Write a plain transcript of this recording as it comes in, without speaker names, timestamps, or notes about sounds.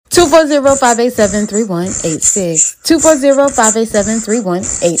240-587-3186.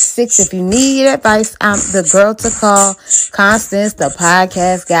 240-587-3186. If you need advice, I'm the girl to call. Constance, the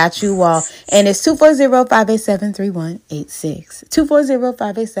podcast got you all. And it's 240-587-3186.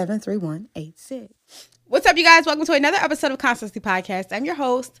 240-587-3186. What's up, you guys? Welcome to another episode of Constance, the podcast. I'm your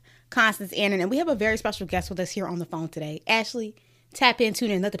host, Constance Annan, and we have a very special guest with us here on the phone today. Ashley, tap in, tune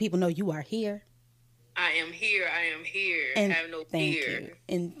in, let the people know you are here. I am here. And have no thank fear. you.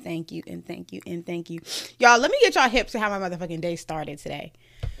 And thank you. Y'all, let me get y'all hip to how my motherfucking day started today.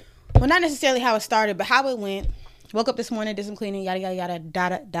 Well, not necessarily how it started, but how it went. Woke up this morning, did some cleaning, yada, yada,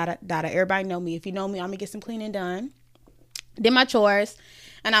 yada, dada. Everybody know me. If you know me, I'm going to get some cleaning done. Did my chores.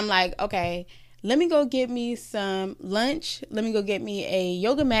 And I'm like, okay, let me go get me some lunch. Let me go get me a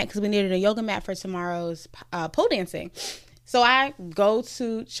yoga mat because we needed a yoga mat for tomorrow's pole dancing. So I go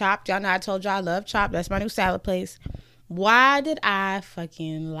to Chop. Y'all know I told y'all I love Chop. That's my new salad place. Why did I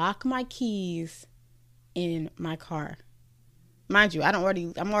fucking lock my keys in my car? Mind you, I'm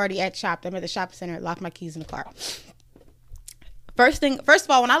already at Chop. I'm at the shopping center. Lock my keys in the car. First of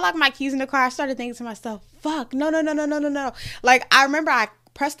all, when I locked my keys in the car, I started thinking to myself, fuck, no. Like, I remember I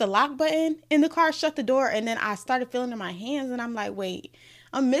pressed the lock button in the car, shut the door, and then I started feeling in my hands, and I'm like, wait,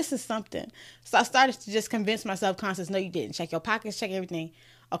 I'm missing something. So I started to just convince myself, Constance, no, you didn't. Check your pockets, check everything.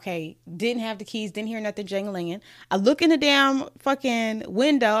 Okay, didn't have the keys, didn't hear nothing jangling. I look in the damn fucking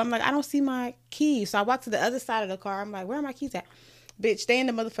window. I'm like, I don't see my keys. So I walk to the other side of the car. I'm like, where are my keys at? Bitch, they in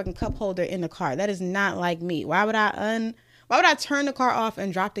the motherfucking cup holder in the car. That is not like me. Why would I turn the car off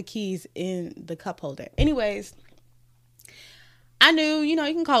and drop the keys in the cup holder? Anyways, I knew, you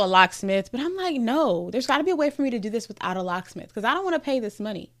can call a locksmith, but I'm like, no, there's got to be a way for me to do this without a locksmith because I don't want to pay this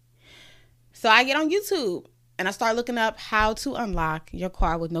money. So I get on YouTube and I start looking up how to unlock your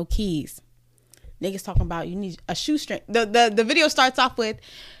car with no keys. Niggas talking about you need a shoestring. The video starts off with,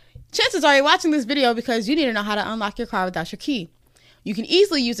 chances are you're watching this video because you need to know how to unlock your car without your key. You can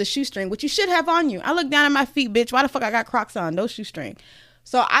easily use a shoestring, which you should have on you. I look down at my feet, bitch. Why the fuck I got Crocs on? No shoestring.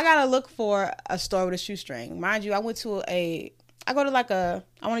 So I got to look for a store with a shoestring. Mind you, I go to I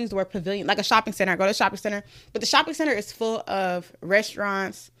want to use the word pavilion, like a shopping center. I go to a shopping center, but the shopping center is full of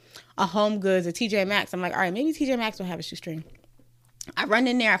restaurants, a Home Goods, a TJ Maxx. I'm like, all right, maybe TJ Maxx will have a shoestring. I run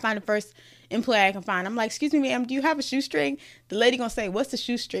in there. I find the first employee I can find. I'm like, excuse me, ma'am, do you have a shoestring? The lady gonna say, what's the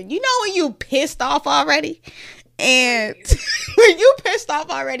shoestring? You know when you pissed off already? And when you pissed off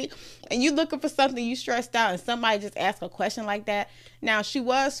already and you looking for something, you stressed out, and somebody just asked a question like that. Now, she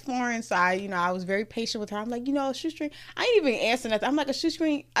was foreign, so I was very patient with her. I'm like, a shoestring? I ain't even answer nothing. I'm like, a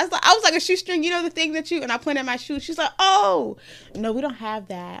shoestring? I was like, a shoestring, the thing that and I pointed at my shoe. She's like, oh, no, we don't have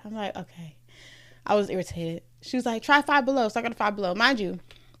that. I'm like, okay. I was irritated. She was like, try Five Below. So I got a Five Below. Mind you,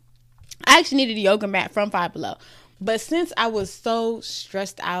 I actually needed a yoga mat from Five Below. But since I was so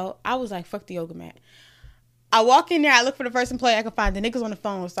stressed out, I was like, fuck the yoga mat. I walk in there, I look for the first employee I can find. The nigga's on the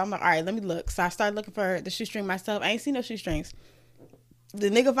phone, so I'm like, all right, let me look. So I started looking for the shoestring myself. I ain't seen no shoestrings. The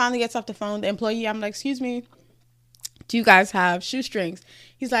nigga finally gets off the phone. The employee, I'm like, excuse me, do you guys have shoestrings?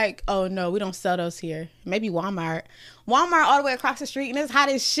 He's like, oh, no, we don't sell those here. Maybe Walmart. Walmart all the way across the street, and it's hot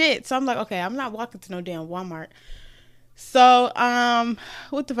as shit. So I'm like, okay, I'm not walking to no damn Walmart. So,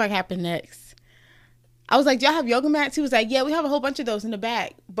 what the fuck happened next? I was like, do y'all have yoga mats? He was like, yeah, we have a whole bunch of those in the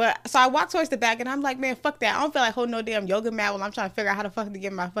back. But so I walked towards the back and I'm like, man, fuck that. I don't feel like holding no damn yoga mat while I'm trying to figure out how the fuck to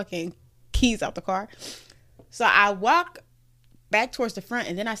get my fucking keys out the car. So I walk back towards the front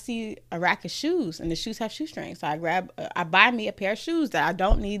and then I see a rack of shoes and the shoes have shoestrings. So I buy me a pair of shoes that I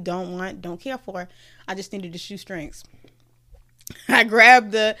don't need, don't want, don't care for. I just needed the shoestrings. I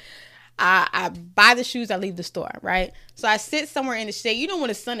grab I buy the shoes, I leave the store, right? So I sit somewhere in the shade. When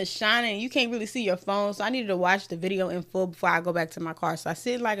the sun is shining, you can't really see your phone. So I needed to watch the video in full before I go back to my car. So I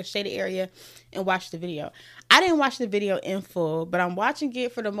sit in like a shaded area and watch the video. I didn't watch the video in full, but I'm watching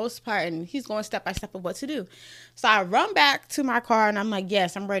it for the most part. And he's going step by step of what to do. So I run back to my car and I'm like,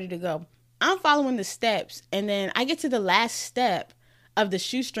 yes, I'm ready to go. I'm following the steps. And then I get to the last step of the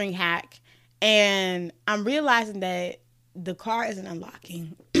shoestring hack. And I'm realizing that the car isn't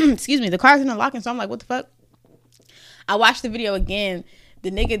unlocking. Excuse me, the car isn't unlocking. So I'm like, what the fuck? I watched the video again.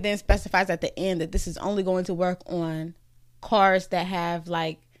 The nigga then specifies at the end that this is only going to work on cars that have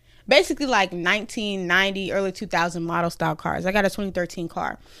basically 1990, early 2000 model style cars. I got a 2013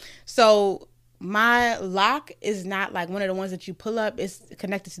 car. So my lock is not like one of the ones that you pull up. It's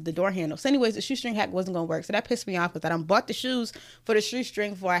connected to the door handle. So anyways, the shoestring hack wasn't going to work. So that pissed me off because I done bought the shoes for the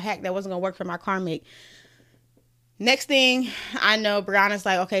shoestring for a hack that wasn't going to work for my car mate. Next thing I know, Brianna's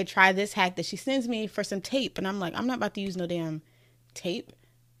like, okay, try this hack that she sends me for some tape. And I'm like, I'm not about to use no damn tape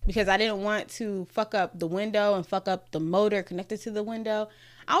because I didn't want to fuck up the window and fuck up the motor connected to the window.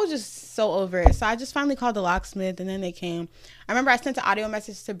 I was just so over it. So I just finally called the locksmith, and then they came. I remember I sent an audio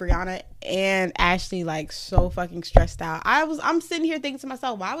message to Brianna and Ashley, like, so fucking stressed out. I'm sitting here thinking to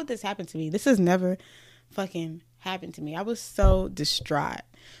myself, why would this happen to me? This has never fucking happened to me. I was so distraught.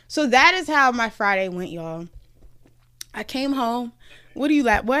 So that is how my Friday went, y'all. I came home. What do you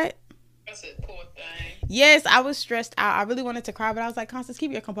like? What? I said, poor thing. Yes, I was stressed out. I really wanted to cry, but I was like, Constance,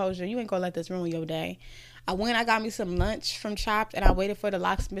 keep your composure. You ain't gonna let this ruin your day. I got me some lunch from Chopped, and I waited for the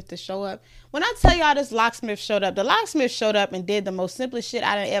locksmith to show up. When I tell y'all this locksmith showed up, the locksmith showed up and did the most simplest shit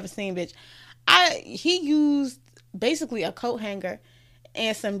I done ever seen, bitch. He used basically a coat hanger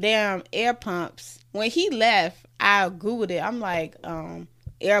and some damn air pumps. When he left, I Googled it. I'm like,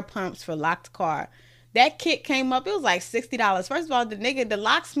 air pumps for locked car. That kit came up. It was like $60. First of all, the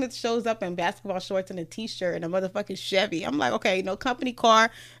locksmith shows up in basketball shorts and a t-shirt and a motherfucking Chevy. I'm like, okay, no company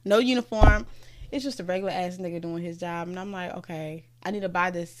car, no uniform. It's just a regular ass nigga doing his job. And I'm like, okay, I need to buy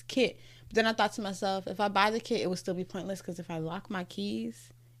this kit. But then I thought to myself, if I buy the kit, it would still be pointless because if I lock my keys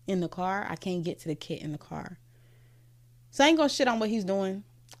in the car, I can't get to the kit in the car. So I ain't gonna shit on what he's doing.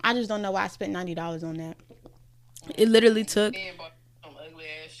 I just don't know why I spent $90 on that. It literally took.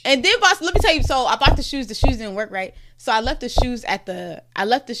 And then, boss, let me tell you. So I bought the shoes. The shoes didn't work right. So I left the shoes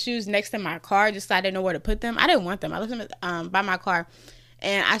next to my car just so I didn't know where to put them. I didn't want them. I left them by my car.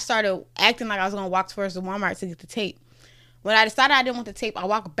 And I started acting like I was going to walk towards the Walmart to get the tape. When I decided I didn't want the tape, I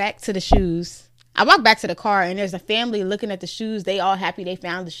walked back to the shoes. I walked back to the car, and there's a family looking at the shoes. They all happy they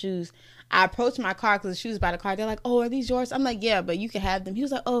found the shoes. I approached my car because the shoes by the car. They're like, oh, are these yours? I'm like, yeah, but you can have them. He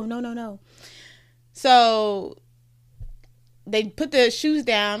was like, oh, no. So they put the shoes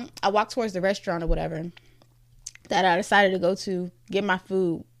down. I walked towards the restaurant or whatever that I decided to go to get my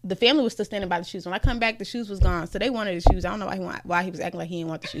food. The family was still standing by the shoes. When I come back, the shoes was gone. So they wanted the shoes. I don't know why he was acting like he didn't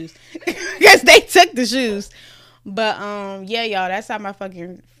want the shoes. Because they took the shoes. But, yeah, y'all, that's how my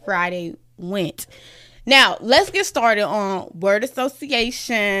fucking Friday went. Now, let's get started on word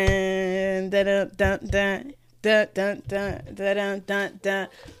association. Dun, dun, dun, dun, dun, dun, dun, dun, dun.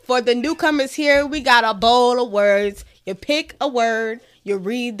 For the newcomers here, we got a bowl of words. You pick a word. You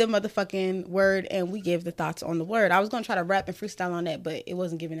read the motherfucking word, and we give the thoughts on the word. I was going to try to rap and freestyle on that, but it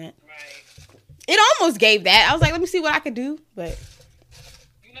wasn't giving that. Right. It almost gave that. I was like, let me see what I could do, but...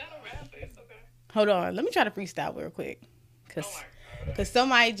 You're not a rapper. It's okay. Hold on. Let me try to freestyle real quick. Because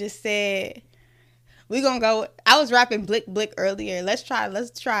somebody just said... We're going to go... I was rapping Blick Blick earlier. Let's try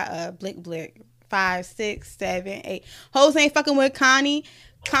Blick Blick. 5, 6, 7, 8. Hoes ain't fucking with Connie.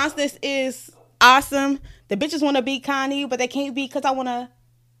 Constance is awesome. The bitches want to be Connie, but they can't be because I want to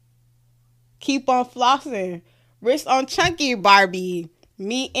keep on flossing. Wrist on chunky Barbie.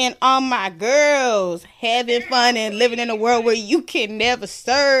 Me and all my girls having fun and living in a world where you can never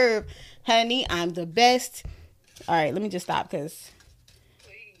serve. Honey, I'm the best. All right, let me just stop because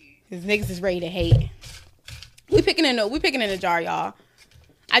niggas is ready to hate. We picking in the jar, y'all.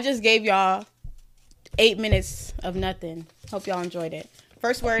 I just gave y'all 8 minutes of nothing. Hope y'all enjoyed it.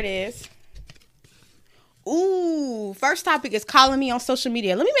 First word is... Ooh, first topic is calling me on social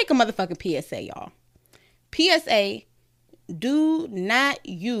media. Let me make a motherfucking PSA, y'all. PSA, do not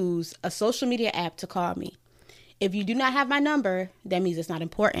use a social media app to call me. If you do not have my number, that means it's not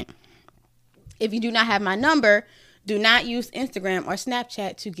important. If you do not have my number, do not use Instagram or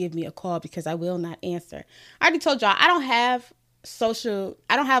Snapchat to give me a call because I will not answer. I already told y'all I don't have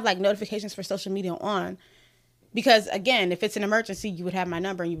like notifications for social media on. Because, again, if it's an emergency, you would have my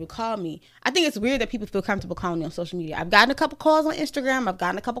number and you would call me. I think it's weird that people feel comfortable calling me on social media. I've gotten a couple calls on Instagram. I've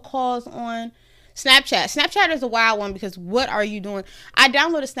gotten a couple calls on Snapchat. Snapchat is a wild one because what are you doing? I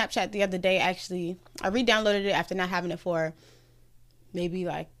downloaded Snapchat the other day, actually. I re-downloaded it after not having it for maybe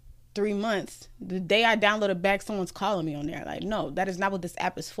like 3 months. The day I downloaded back, someone's calling me on there. Like, no, that is not what this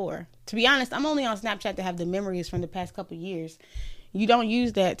app is for. To be honest, I'm only on Snapchat to have the memories from the past couple years. You don't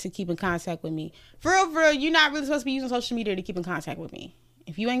use that to keep in contact with me. For real, you're not really supposed to be using social media to keep in contact with me.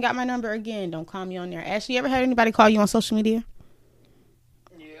 If you ain't got my number, again, don't call me on there. Ashley, you ever had anybody call you on social media?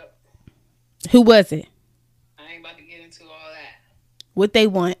 Yep. Who was it? I ain't about to get into all that. What they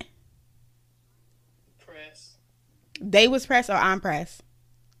want? Press. They was press or I'm press?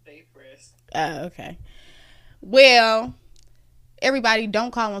 They press. Oh, okay. Well, everybody,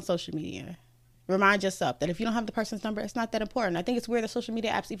 don't call on social media. Remind yourself that if you don't have the person's number, it's not that important. I think it's weird that social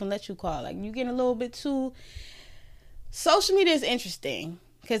media apps even let you call. Like, you getting a little bit too... Social media is interesting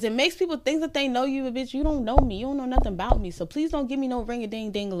because it makes people think that they know you, but bitch, you don't know me. You don't know nothing about me. So please don't give me no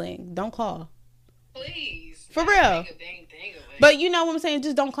ring-a-ding-ding-a-ling. Don't call. Please. For real. But you know what I'm saying?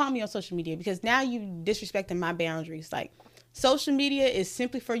 Just don't call me on social media because now you disrespecting my boundaries. Like, social media is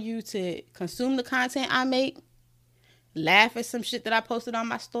simply for you to consume the content I make laugh at some shit that I posted on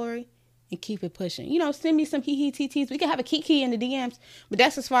my story, and keep it pushing. You know, send me some hee TTs. We can have a kiki in the DMs, but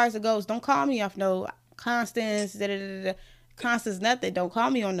that's as far as it goes. Don't call me off no Constance, Constance nothing. Don't call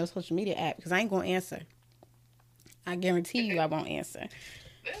me on no social media app because I ain't gonna answer. I guarantee you I won't answer.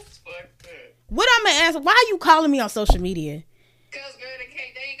 That's fucked up. What I'm gonna answer? Why are you calling me on social media? Cause girl,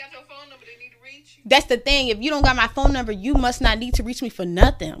 they ain't got your phone number. They need to reach you. That's the thing. If you don't got my phone number, you must not need to reach me for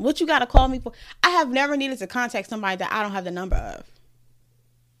nothing. What you gotta call me for? I have never needed to contact somebody that I don't have the number of.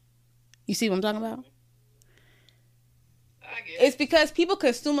 You see what I'm talking about? I guess. It's because people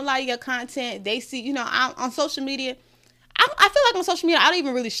consume a lot of your content. They see, you know, on social media. I feel like on social media, I don't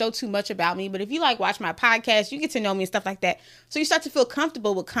even really show too much about me. But if you like watch my podcast, you get to know me and stuff like that. So you start to feel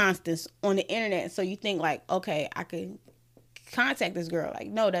comfortable with Constance on the internet. So you think like, okay, I could contact this girl. Like,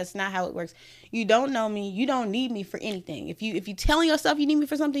 no, that's not how it works. You don't know me. You don't need me for anything. If you telling yourself you need me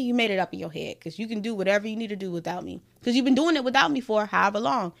for something, you made it up in your head. Because you can do whatever you need to do without me. Because you've been doing it without me for however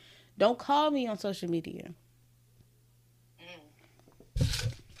long. Don't call me on social media.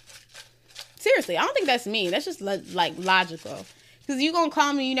 Seriously, I don't think that's me. That's just like logical. Because you gonna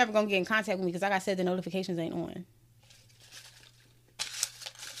call me, you never gonna get in contact with me because like I said, the notifications ain't on.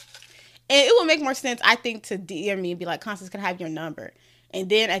 And it would make more sense, I think, to DM me and be like, Constance, can I have your number? And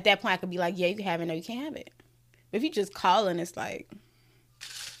then at that point, I could be like, yeah, you can have it. No, you can't have it. But if you just call and it's like,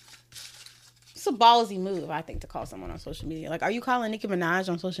 it's a ballsy move, I think, to call someone on social media. Like, are you calling Nicki Minaj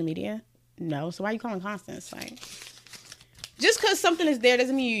on social media? No. So why are you calling Constance? Like, just because something is there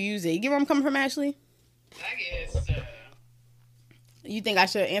doesn't mean you use it. You get where I'm coming from, Ashley? I guess. You think I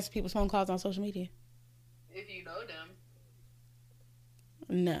should answer people's phone calls on social media? If you know them.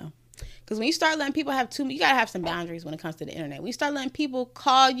 No. Because when you start letting people have you got to have some boundaries when it comes to the internet. When you start letting people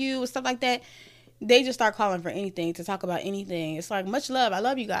call you and stuff like that, they just start calling for anything, to talk about anything. It's like, much love. I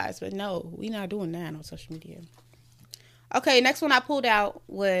love you guys. But no, we're not doing that on social media. Okay, next one I pulled out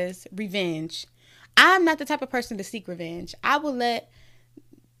was revenge. I'm not the type of person to seek revenge. I don't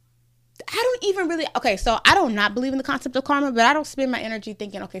even really... Okay, so I do not believe in the concept of karma, but I don't spend my energy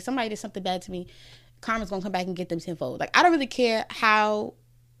thinking, okay, somebody did something bad to me. Karma's going to come back and get them tenfold. Like, I don't really care how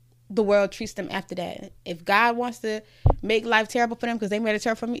the world treats them after that. If God wants to make life terrible for them because they made it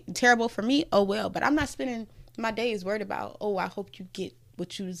terrible for me, oh well. But I'm not spending my days worried about, oh, I hope you get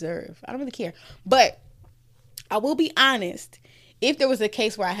what you deserve. I don't really care. But I will be honest. If there was a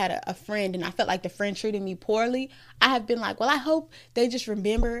case where I had a friend and I felt like the friend treated me poorly, I have been like, well, I hope they just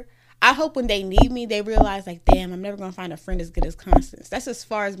remember. I hope when they need me, they realize, like, damn, I'm never going to find a friend as good as Constance. That's as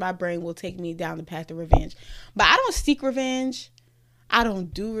far as my brain will take me down the path of revenge. But I don't seek revenge. I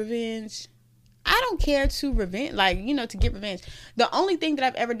don't do revenge. I don't care to revenge, like, you know, to get revenge. The only thing that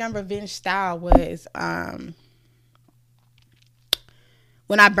I've ever done revenge style was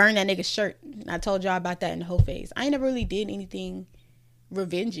when I burned that nigga's shirt. I told y'all about that in the whole phase. I ain't never really did anything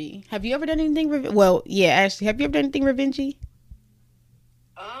revengey. Have you ever done anything? Well, yeah, Ashley, have you ever done anything revengey?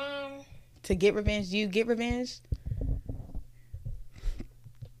 To get revenge? Do you get revenge?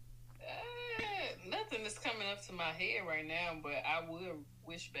 Nothing is coming up to my head right now, but I would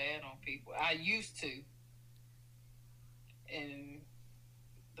wish bad on people. I used to. And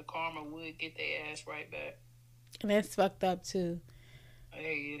the karma would get their ass right back. And that's fucked up, too.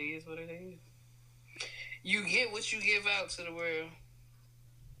 Hey, it is what it is. You get what you give out to the world.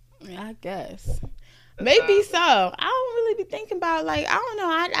 I guess. Maybe so. I don't really be thinking about, like, I don't know.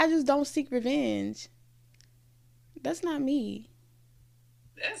 I just don't seek revenge. That's not me.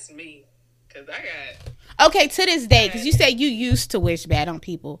 That's me. Because I got... Okay, to this day, because you said you used to wish bad on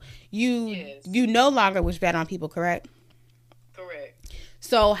people. Yes. You no longer wish bad on people, correct? Correct.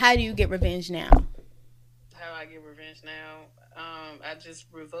 So how do you get revenge now? How I get revenge now? I just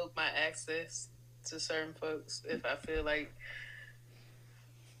revoke my access to certain folks if I feel like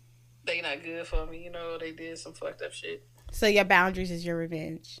they not good for me, you know, they did some fucked up shit. So your boundaries is your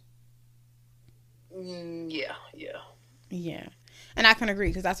revenge. Yeah. Yeah. And I can agree,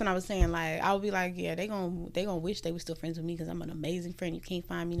 because that's what I was saying. Like, I would be like, yeah, they gonna wish they were still friends with me because I'm an amazing friend. You can't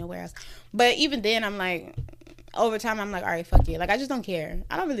find me nowhere else. But even then, I'm like, over time, I'm like, all right, fuck it. Like, I just don't care.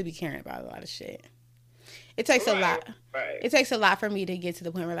 I don't really be caring about a lot of shit. It takes a lot. Right. It takes a lot for me to get to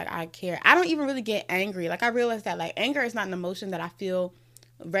the point where, like, I care. I don't even really get angry. Like, I realize that, like, anger is not an emotion that I feel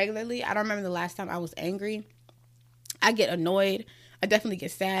regularly. I don't remember the last time I was angry. I get annoyed. I definitely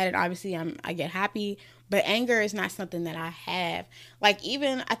get sad, and obviously I get happy. But anger is not something that I have. Like,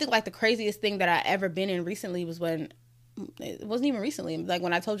 even, I think, like, the craziest thing that I ever been in recently was when, it wasn't even recently, like,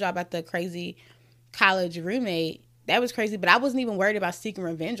 when I told y'all about the crazy college roommate. That was crazy, but I wasn't even worried about seeking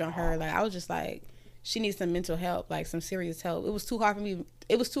revenge on her. Like, I was just like, she needs some mental help, like, some serious help. It was too hard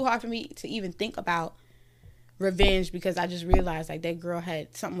for me to even think about revenge because I just realized like that girl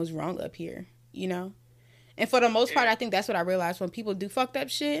had something was wrong up here, you know? And for the most part, I think that's what I realized when people do fucked up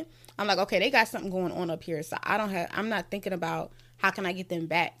shit. I'm like, okay, they got something going on up here. So I'm not thinking about how can I get them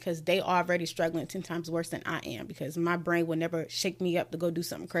back because they already struggling 10 times worse than I am because my brain would never shake me up to go do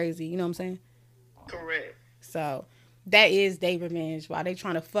something crazy. You know what I'm saying? Correct. So that is their revenge while they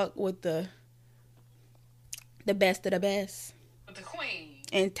trying to fuck with the best of the best. With the queen.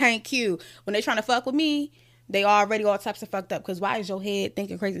 And thank you. When they trying to fuck with me, they already all types of fucked up. Because why is your head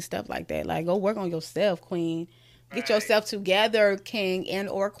thinking crazy stuff like that? Like, go work on yourself, queen. Get yourself together, king and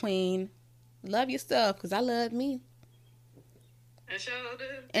or queen. Love yourself, because I love me. And sure do.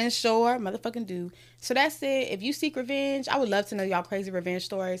 And sure, motherfucking do. So that's it. If you seek revenge, I would love to know y'all crazy revenge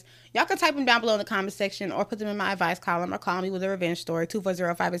stories. Y'all can type them down below in the comment section or put them in my advice column or call me with a revenge story.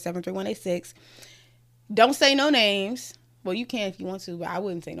 240-587-3186. Don't say no names. Well, you can if you want to, but I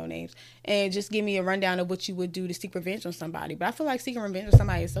wouldn't say no names. And just give me a rundown of what you would do to seek revenge on somebody. But I feel like seeking revenge on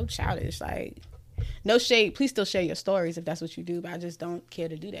somebody is so childish. Like, no shade. Please still share your stories if that's what you do. But I just don't care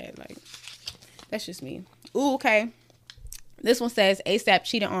to do that. Like, that's just me. Ooh, okay. This one says ASAP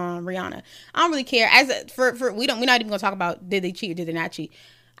cheated on Rihanna. I don't really care. We're not even gonna talk about did they cheat or did they not cheat.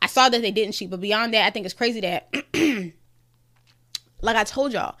 I saw that they didn't cheat, but beyond that, I think it's crazy that like I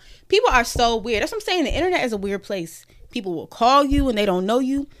told y'all, people are so weird. That's what I'm saying. The internet is a weird place. People will call you and they don't know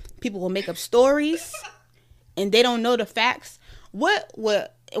you. People will make up stories and they don't know the facts. Whether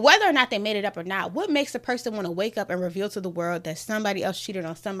or not they made it up or not, what makes a person want to wake up and reveal to the world that somebody else cheated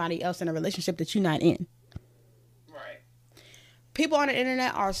on somebody else in a relationship that you're not in? Right. People on the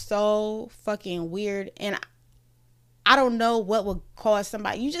internet are so fucking weird, and I don't know what would cause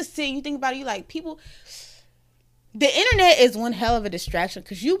somebody. You just sit, you think about it, you like people. The internet is one hell of a distraction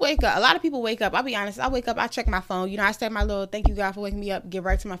because you wake up. A lot of people wake up. I'll be honest. I wake up. I check my phone. You know, I say my little thank you God for waking me up. Get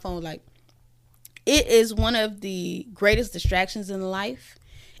right to my phone. Like, it is one of the greatest distractions in life.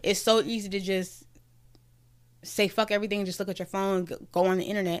 It's so easy to just say fuck everything, just look at your phone, go on the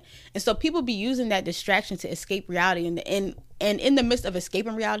internet. And so people be using that distraction to escape reality. And in the midst of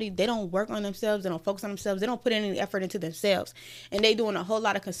escaping reality, they don't work on themselves. They don't focus on themselves. They don't put any effort into themselves. And they doing a whole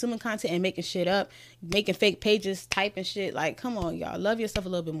lot of consuming content and making shit up, making fake pages, typing shit. Like, come on, y'all. Love yourself a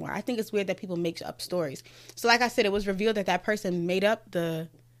little bit more. I think it's weird that people make up stories. So like I said, it was revealed that person made up the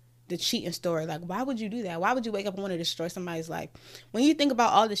cheating story. Like, why would you do that? Why would you wake up and want to destroy somebody's life? When you think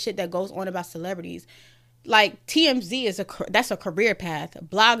about all the shit that goes on about celebrities, like TMZ that's a career path.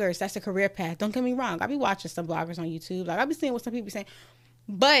 Bloggers, that's a career path. Don't get me wrong. I be watching some bloggers on YouTube. Like, I be seeing what some people be saying,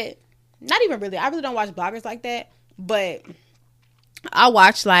 but not even really. I really don't watch bloggers like that. But I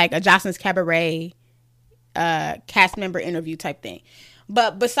watch like a Jocelyn's Cabaret cast member interview type thing.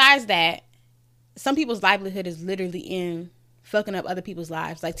 But besides that, some people's livelihood is literally in fucking up other people's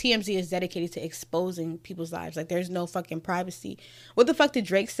lives. Like, TMZ is dedicated to exposing people's lives. Like, there's no fucking privacy. What the fuck did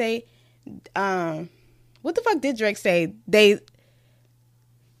Drake say? What the fuck did Drake say? They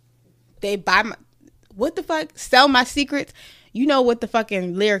buy my... What the fuck? Sell my secrets? You know what the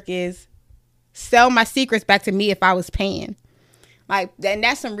fucking lyric is. Sell my secrets back to me if I was paying. Like, and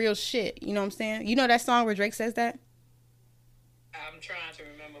that's some real shit. You know what I'm saying? You know that song where Drake says that? I'm trying to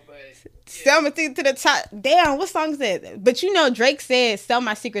remember, but... Yeah. Sell my secrets to the top. Damn, what song is that? But you know, Drake said, sell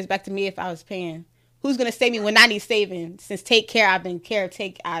my secrets back to me if I was paying. Who's going to save me when I need saving? Since Take Care, I've been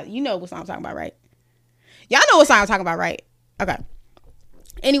you know what song I'm talking about, right? Y'all know what song I'm talking about, right? Okay.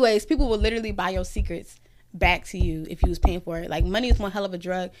 Anyways, people will literally buy your secrets back to you if you was paying for it. Like, money is one hell of a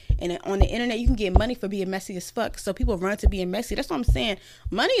drug. And on the internet, you can get money for being messy as fuck. So people run to being messy. That's what I'm saying.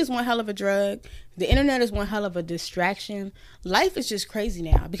 Money is one hell of a drug. The internet is one hell of a distraction. Life is just crazy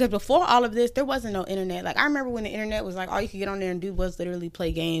now. Because before all of this, there wasn't no internet. Like, I remember when the internet was like, all you could get on there and do was literally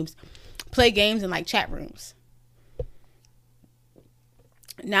play games in like chat rooms.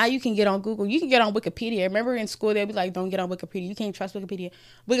 Now you can get on Google. You can get on Wikipedia. Remember in school they'd be like, don't get on Wikipedia. You can't trust Wikipedia.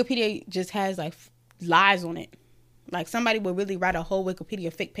 Wikipedia just has like lies on it. Like, somebody would really write a whole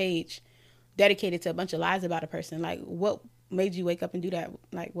Wikipedia fake page dedicated to a bunch of lies about a person. Like, what made you wake up and do that?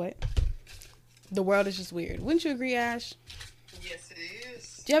 Like, what? The world is just weird. Wouldn't you agree, Ash? Yes, it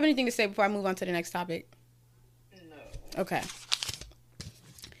is. Do you have anything to say before I move on to the next topic? No. Okay.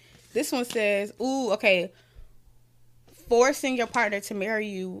 This one says, ooh, okay. Forcing your partner to marry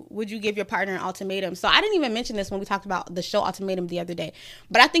you, would you give your partner an ultimatum? So I didn't even mention this when we talked about the show Ultimatum the other day,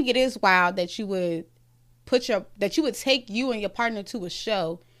 but I think it is wild that you would take you and your partner to a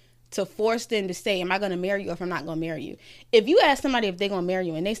show to force them to say, am I going to marry you or if I'm not going to marry you? If you ask somebody if they're going to marry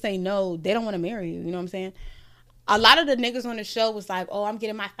you and they say no, they don't want to marry you. You know what I'm saying? A lot of the niggas on the show was like, oh, I'm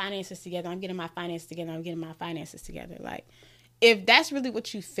getting my finances together. Like, if that's really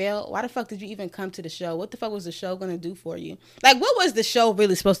what you felt, why the fuck did you even come to the show? What the fuck was the show going to do for you? Like, what was the show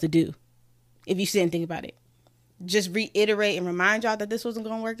really supposed to do? If you sit and think about it. Just reiterate and remind y'all that this wasn't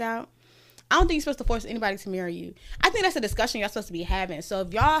going to work out. I don't think you're supposed to force anybody to marry you. I think that's a discussion y'all supposed to be having. So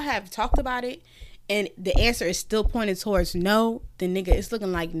if y'all have talked about it and the answer is still pointed towards no, then nigga, it's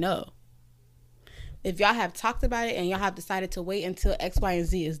looking like no. If y'all have talked about it and y'all have decided to wait until X, Y, and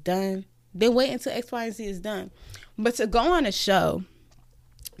Z is done, then wait until X, Y, and Z is done. But to go on a show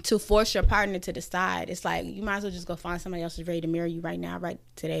to force your partner to decide, it's like you might as well just go find somebody else who's ready to marry you right now, right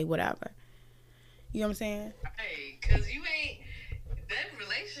today, whatever. You know what I'm saying? Hey, because you ain't, that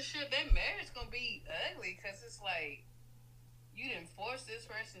relationship, that marriage gonna be ugly because it's like you didn't force this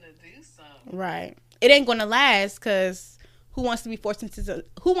person to do something. Right. It ain't gonna last because who wants to be forced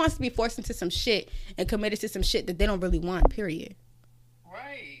into some shit and committed to some shit that they don't really want, period.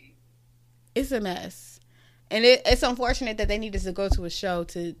 Right. It's a mess. And it's unfortunate that they needed to go to a show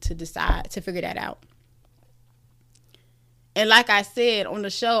to decide, to figure that out. And like I said, on the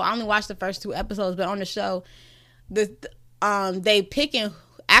show, I only watched the first 2 episodes, but on the show, they picking,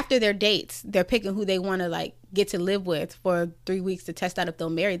 after their dates, they're picking who they want to like get to live with for 3 weeks to test out if they'll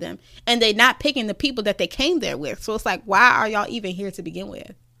marry them. And they're not picking the people that they came there with. So it's like, why are y'all even here to begin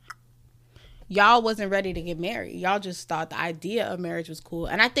with? Y'all wasn't ready to get married. Y'all just thought the idea of marriage was cool.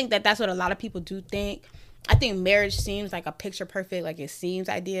 And I think that that's what a lot of people do think. I think marriage seems like a picture perfect, like it seems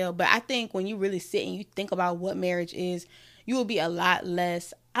ideal. But I think when you really sit and you think about what marriage is, you will be a lot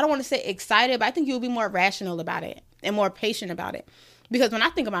less, I don't want to say excited, but I think you'll be more rational about it and more patient about it. Because when I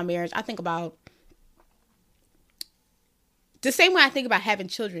think about marriage, I think about the same way I think about having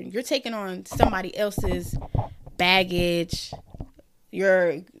children. You're taking on somebody else's baggage.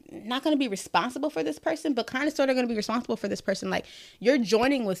 You're not going to be responsible for this person, but kind of sort of going to be responsible for this person. Like, you're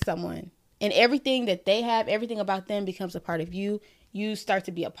joining with someone, and everything that they have, everything about them becomes a part of you. You start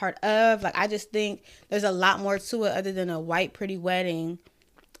to be a part of. Like, I just think there's a lot more to it other than a white, pretty wedding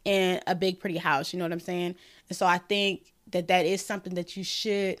and a big, pretty house. You know what I'm saying? And so I think that that is something that you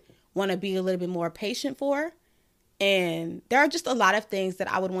should want to be a little bit more patient for. And there are just a lot of things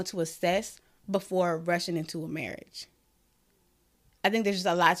that I would want to assess before rushing into a marriage. I think there's just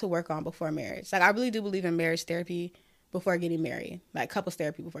a lot to work on before marriage. Like, I really do believe in marriage therapy before getting married. Like, couples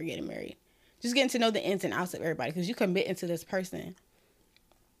therapy before getting married. Just getting to know the ins and outs of everybody, because you commit into this person.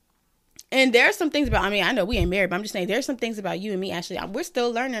 And there are some things about, I mean, I know we ain't married, but I'm just saying there's some things about you and me, actually. We're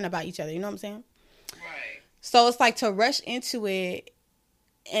still learning about each other. You know what I'm saying? Right. So it's like to rush into it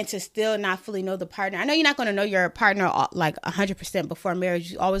and to still not fully know the partner. I know you're not going to know your partner like 100% before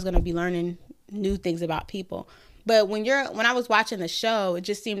marriage. You're always going to be learning new things about people. But when I was watching the show, it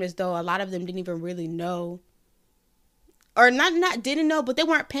just seemed as though a lot of them didn't even really know, or not didn't know, but they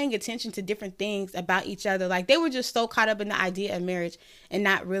weren't paying attention to different things about each other. Like, they were just so caught up in the idea of marriage and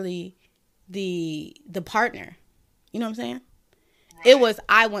not really the partner. You know what I'm saying? Right. It was,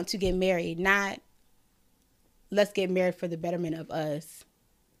 I want to get married, not let's get married for the betterment of us.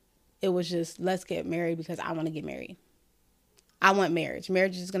 It was just, let's get married because I want to get married. I want marriage.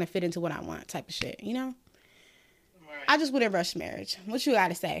 Marriage is going to fit into what I want, type of shit, you know? Right. I just wouldn't rush marriage. What you got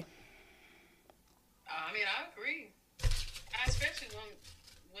to say? I mean, I agree. I especially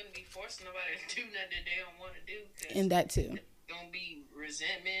wouldn't be forcing nobody to do nothing that they don't want to do. And that too. Gonna be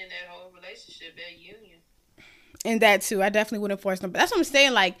resentment in that whole relationship, that union. And that too. I definitely wouldn't force them. But that's what I'm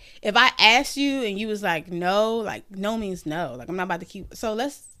saying. Like, if I asked you and you was like, no, like, no means no. Like, I'm not about to keep. So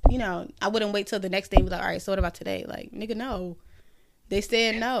let's, you know, I wouldn't wait till the next day and be like, all right, so what about today? Like, nigga, no. They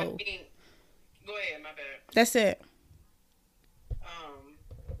said no. I mean, go ahead, my bad. That's it.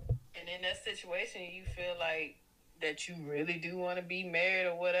 And in that situation, you feel like that you really do want to be married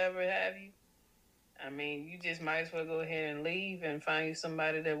or whatever have you. I mean, you just might as well go ahead and leave and find you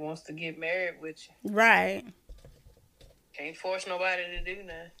somebody that wants to get married with you. Right. Can't force nobody to do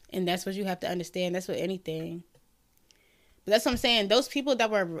that. And that's what you have to understand. That's what anything. But that's what I'm saying. Those people that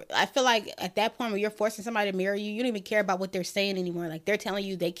were, I feel like at that point when you're forcing somebody to marry you, you don't even care about what they're saying anymore. Like, they're telling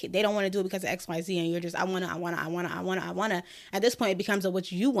you they don't want to do it because of X, Y, Z, and you're just, I want to. At this point, it becomes a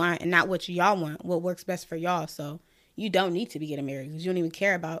what you want and not what y'all want, what works best for y'all. So you don't need to be getting married because you don't even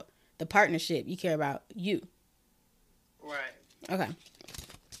care about the partnership. You care about you. Right. Okay.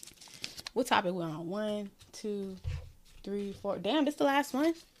 What topic we on? 1, 2, 3, 4. Damn, this the last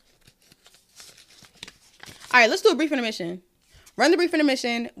one. All right, let's do a brief intermission. Run the brief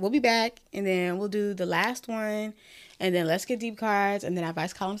intermission. We'll be back, and then we'll do the last one, and then let's get deep cards, and then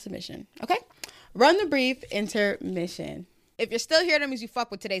advice column submission. Okay? Run the brief intermission. If you're still here, that means you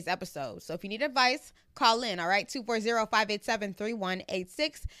fuck with today's episode. So if you need advice, call in, all right?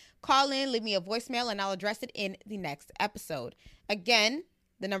 240-587-3186. Call in, leave me a voicemail, and I'll address it in the next episode. Again,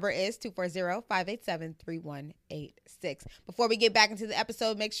 the number is 240-587-3186. Before we get back into the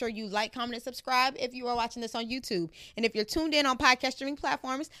episode, make sure you like, comment, and subscribe if you are watching this on YouTube. And if you're tuned in on podcast streaming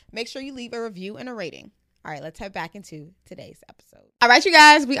platforms, make sure you leave a review and a rating. All right, let's head back into today's episode. All right, you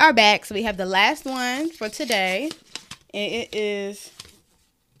guys, we are back. So we have the last one for today. And it is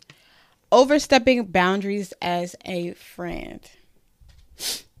overstepping boundaries as a friend.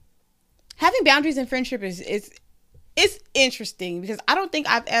 Having boundaries in friendship is it's interesting because I don't think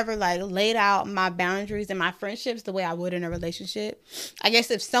I've ever like laid out my boundaries in my friendships the way I would in a relationship. I guess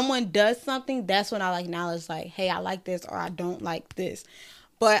if someone does something, that's when I like acknowledge like, hey, I like this or I don't like this.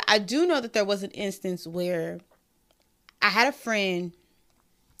 But I do know that there was an instance where I had a friend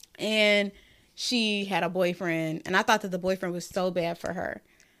and she had a boyfriend, and I thought that the boyfriend was so bad for her.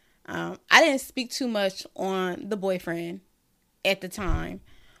 I didn't speak too much on the boyfriend at the time,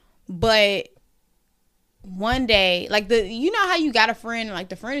 but one day, like you know how you got a friend, like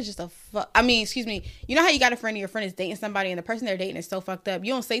the friend is just you know how you got a friend and your friend is dating somebody and the person they're dating is so fucked up.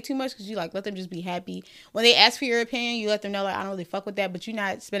 You don't say too much because you like let them just be happy. When they ask for your opinion, you let them know like I don't really fuck with that, but you're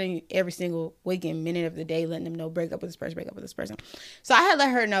not spending every single waking minute of the day letting them know break up with this person. So I had let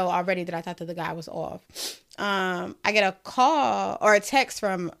her know already that I thought that the guy was off. I get a call or a text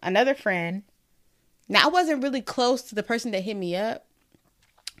from another friend. Now I wasn't really close to the person that hit me up.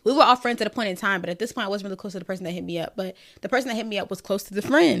 We were all friends at a point in time, but at this point I wasn't really close to the person that hit me up. But the person that hit me up was close to the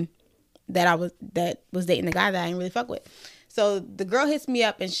friend that was dating the guy that I didn't really fuck with. So the girl hits me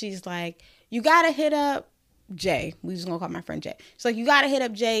up and she's like, you gotta hit up Jay. We just gonna call my friend Jay. She's like, you gotta hit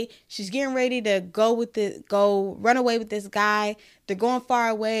up Jay. She's getting ready to go run away with this guy. They're going far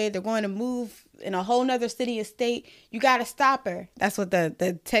away. They're going to move in a whole nother city or state. You gotta stop her. That's what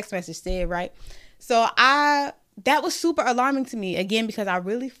the text message said, right? So that was super alarming to me, again, because I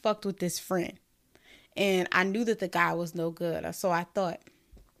really fucked with this friend. And I knew that the guy was no good. So I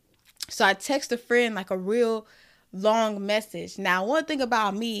text a friend like a real long message. Now, one thing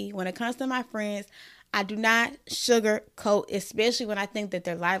about me, when it comes to my friends, I do not sugarcoat, especially when I think that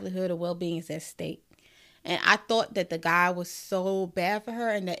their livelihood or well-being is at stake. And I thought that the guy was so bad for her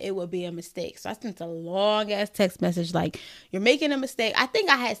and that it would be a mistake. So I sent a long-ass text message like, you're making a mistake. I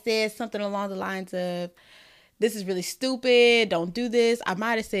think I had said something along the lines of, this is really stupid. Don't do this. I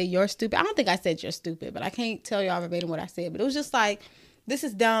might have said you're stupid. I don't think I said you're stupid, but I can't tell y'all verbatim what I said. But it was just like, this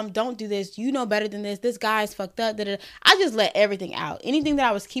is dumb. Don't do this. You know better than this. This guy's fucked up. Da-da-da. I just let everything out. Anything that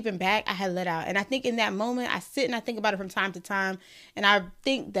I was keeping back, I had let out. And I think in that moment, I sit and I think about it from time to time. And I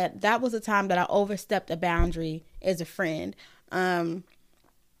think that was a time that I overstepped a boundary as a friend. Ever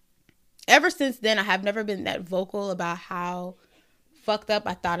since then, I have never been that vocal about how fucked up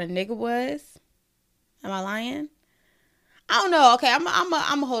I thought a nigga was. Am I lying? I don't know. Okay,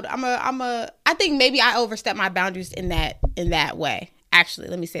 I think maybe I overstepped my boundaries in that way. Actually,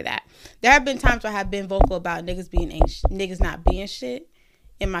 let me say that. There have been times where I have been vocal about niggas not being shit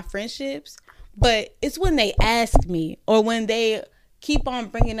in my friendships, but it's when they ask me or when they keep on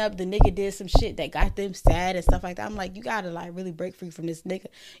bringing up the nigga did some shit that got them sad and stuff like that. I'm like, you gotta like really break free from this nigga.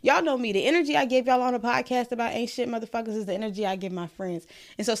 Y'all know me. The energy I gave y'all on the podcast about ain't shit motherfuckers is the energy I give my friends.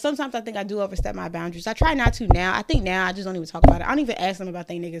 And so sometimes I think I do overstep my boundaries. I try not to now. I think now I just don't even talk about it. I don't even ask them about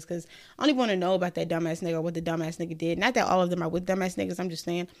they niggas because I don't even want to know about that dumbass nigga or what the dumbass nigga did. Not that all of them are with dumbass niggas. I'm just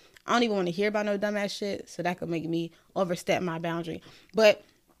saying I don't even want to hear about no dumbass shit. So that could make me overstep my boundary. But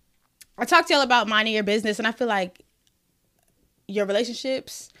I talk to y'all about minding your business, and I feel like your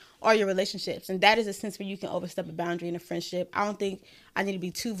relationships are your relationships, and that is a sense where you can overstep a boundary in a friendship. I don't think you need to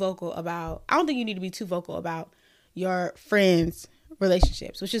be too vocal about your friends'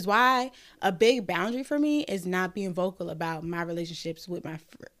 relationships, which is why a big boundary for me is not being vocal about my relationships with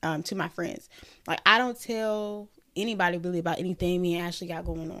to my friends. Like, I don't tell anybody really about anything me and Ashley got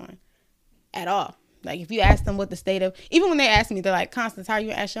going on at all. Like, if you ask them what the state of, even when they ask me, they're like, Constance, how are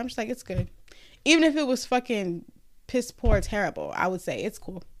you and Ashley? I'm just like, it's good. Even if it was fucking piss poor terrible, I would say it's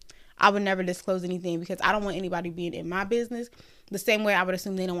cool. I would never disclose anything because I don't want anybody being in my business the same way I would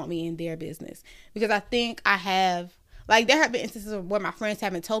assume they don't want me in their business. Because I think there have been instances where my friends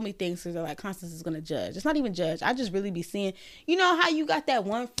haven't told me things because they're like, Constance is going to judge. It's not even judge. I just really be seeing, you know how you got that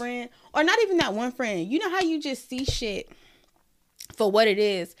one friend, or not even that one friend. You know how you just see shit for what it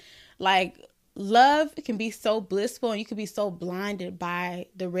is. Like, love can be so blissful and you can be so blinded by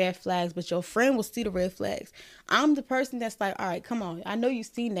the red flags, but your friend will see the red flags. I'm the person that's like, all right, come on. I know you've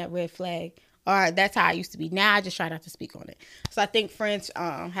seen that red flag. All right, that's how I used to be. Now I just try not to speak on it. So I think friends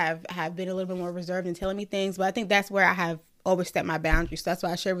have been a little bit more reserved in telling me things, but I think that's where I have overstep my boundaries. So that's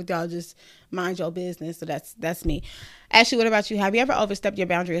why I share with y'all, just mind your business. So that's me. Ashley, what about you? Have you ever overstepped your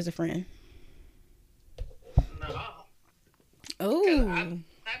boundary as a friend? No. Because Oh.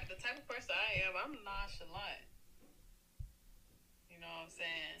 the type of person I am, I'm nonchalant. You know what I'm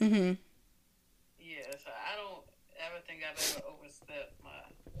saying? Mm-hmm. Yeah, so I don't ever think I've ever overstepped my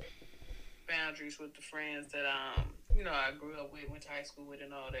boundaries with the friends that I grew up with, went to high school with,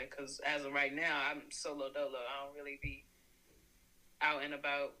 and all that. Because as of right now, I'm solo dolo. I don't really be out and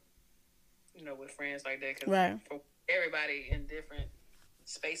about, with friends like that. Because Right. for everybody in different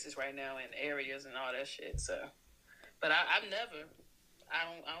spaces right now and areas and all that shit. So, but I've never. I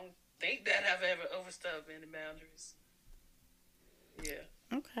don't think that I've ever overstepped any boundaries.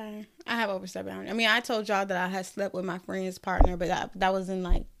 Yeah. Okay. I have overstepped boundaries. I mean, I told y'all that I had slept with my friend's partner, but that was in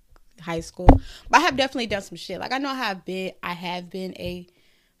like high school. But I have definitely done some shit. Like I know I have been a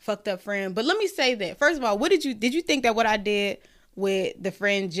fucked up friend. But let me say that. First of all, did you think that what I did with the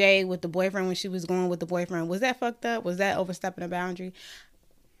friend Jay with the boyfriend when she was going with the boyfriend, was that fucked up? Was that overstepping a boundary?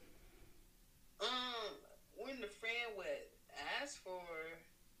 When the friend would ask for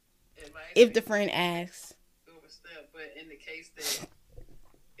advice, If the friend asks. Overstep, but in the case that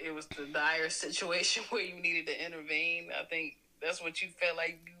it was the dire situation where you needed to intervene, I think that's what you felt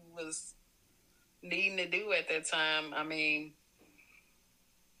like you was needing to do at that time. I mean,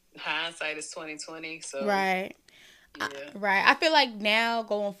 hindsight is 2020, so Right. yeah. Right. I feel like now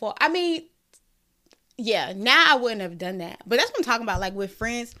going forward, I mean, yeah, now I wouldn't have done that. But that's what I'm talking about. Like with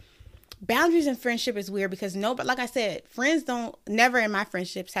friends, boundaries in friendship is weird because but like I said, never in my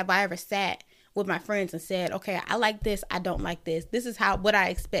friendships have I ever sat with my friends and said, okay, I like this, I don't like this. This is what I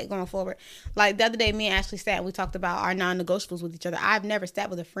expect going forward. Like the other day, me and Ashley sat and we talked about our non-negotiables with each other. I've never sat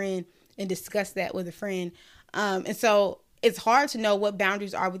with a friend and discussed that with a friend. And so it's hard to know what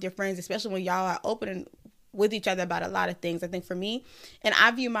boundaries are with your friends, especially when y'all are open with each other about a lot of things. I think for me, and I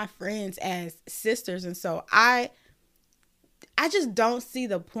view my friends as sisters. And so I just don't see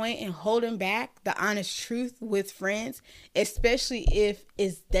the point in holding back the honest truth with friends, especially if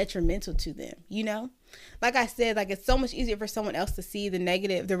it's detrimental to them, Like I said, like it's so much easier for someone else to see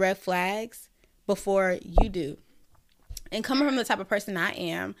the red flags before you do. And coming from the type of person I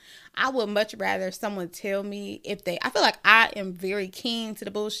am, I would much rather someone tell me I feel like I am very keen to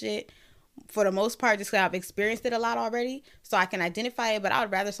the bullshit for the most part, just because I've experienced it a lot already, so I can identify it. But I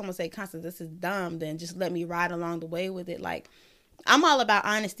would rather someone say, "Constance, this is dumb," than just let me ride along the way with it. Like, I'm all about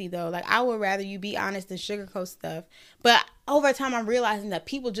honesty, though. Like, I would rather you be honest than sugarcoat stuff. But over time, I'm realizing that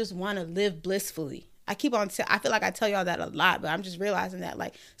people just want to live blissfully. I feel like I tell y'all that a lot, but I'm just realizing that,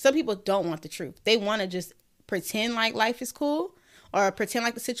 like, some people don't want the truth. They want to just pretend like life is cool or pretend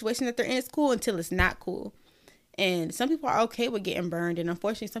like the situation that they're in is cool until it's not cool. And some people are okay with getting burned. And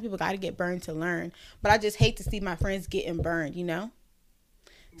unfortunately, some people got to get burned to learn. But I just hate to see my friends getting burned,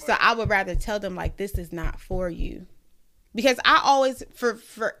 So I would rather tell them, like, this is not for you. Because I always, for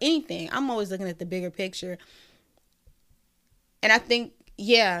anything, I'm always looking at the bigger picture. And I think,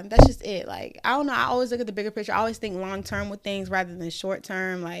 yeah, that's just it. Like, I don't know. I always look at the bigger picture. I always think long term with things rather than short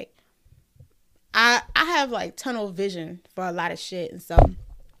term. Like, I have, like, tunnel vision for a lot of shit. And so,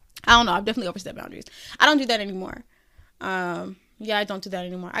 I don't know. I've definitely overstepped boundaries. I don't do that anymore. Yeah, I don't do that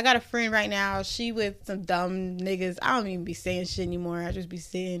anymore. I got a friend right now. She with some dumb niggas. I don't even be saying shit anymore. I just be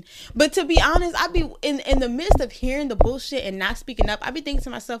saying. But to be honest, I be in the midst of hearing the bullshit and not speaking up. I be thinking to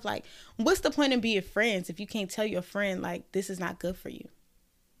myself, like, what's the point in being friends if you can't tell your friend, like, this is not good for you?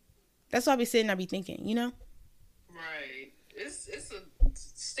 That's what I be sitting. I be thinking, Right. It's a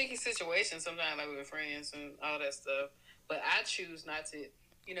sticky situation sometimes, like with friends and all that stuff. But I choose not to,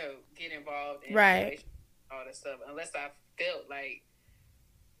 get involved in all that stuff unless I felt like,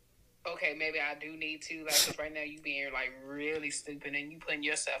 okay, maybe I do need to, like, because right now you being, like, really stupid and you putting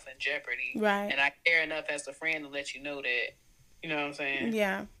yourself in jeopardy. Right. And I care enough as a friend to let you know that, you know what I'm saying?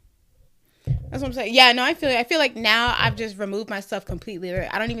 Yeah. That's what I'm saying. Yeah, no, I feel like now I've just removed myself completely.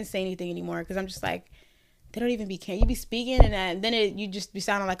 I don't even say anything anymore because I'm just like, they don't even be caring. You be speaking and then you just be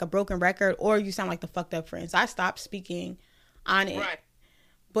sounding like a broken record or you sound like the fucked up friend. So I stopped speaking on it. Right.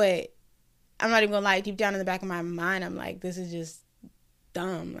 But I'm not even gonna lie, deep down in the back of my mind, I'm like, this is just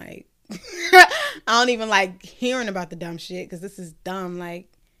dumb. Like, I don't even like hearing about the dumb shit because this is dumb. Like,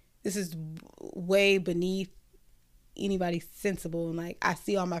 this is way beneath anybody sensible. And like, I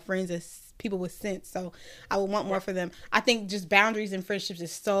see all my friends as people with sense, so I would want more for them. I think just boundaries and friendships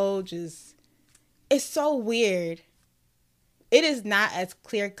is it's so weird. It is not as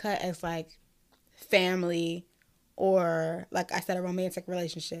clear cut as like family or, like I said, a romantic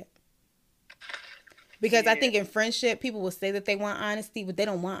relationship. Because I think in friendship, people will say that they want honesty, but they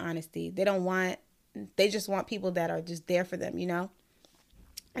don't want honesty. They don't want They just want people that are just there for them, you know?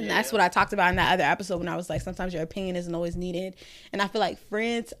 And that's what I talked about in that other episode when I was like, sometimes your opinion isn't always needed. And I feel like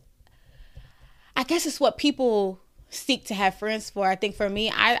friends, I guess it's what people seek to have friends for. I think for me,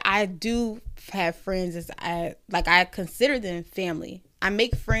 I do have friends as I consider them family. I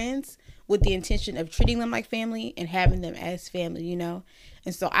make friends with the intention of treating them like family and having them as family, you know?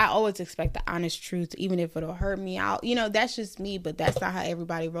 And so I always expect the honest truth, even if it'll hurt me out. You know, that's just me, but that's not how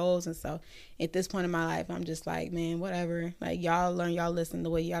everybody rolls. And so at this point in my life, I'm just like, man, whatever. Like, y'all learn y'all lesson the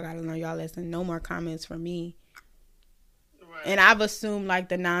way y'all gotta learn y'all lesson. No more comments from me. Right. And I've assumed like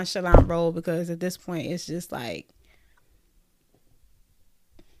the nonchalant role because at this point, it's just like,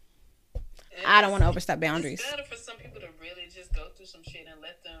 I don't want to overstep boundaries. It's better for some people to really just go through some shit and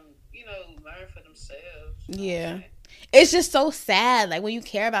let them, you know, learn for themselves. Yeah. It's just so sad. Like, when you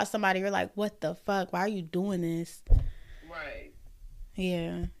care about somebody, you're like, what the fuck? Why are you doing this? Right.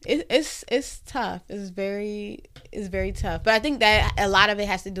 Yeah. It's tough. It's very tough. But I think that a lot of it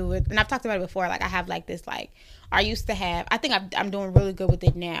has to do with, and I've talked about it before, like, I have like this, like, I used to have, I think I'm doing really good with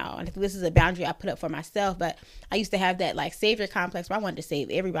it now. And I think this is a boundary I put up for myself. But I used to have that, like, savior complex where I wanted to save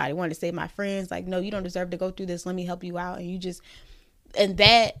everybody. I wanted to save my friends. Like, no, you don't deserve to go through this. Let me help you out. And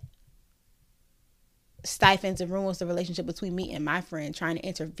that stifles and ruins the relationship between me and my friend, trying to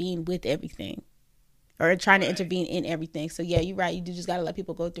intervene with everything. Or trying to intervene in everything. So, yeah, you're right. You just got to let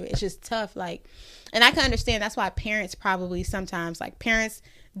people go through it. It's just tough. Like, and I can understand that's why parents probably sometimes, like, parents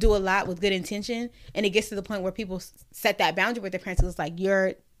do a lot with good intention, and it gets to the point where people set that boundary with their parents. It's like,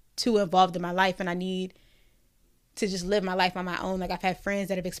 you're too involved in my life and I need to just live my life on my own. Like, I've had friends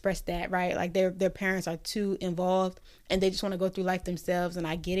that have expressed that, right? Like, their parents are too involved and they just want to go through life themselves, and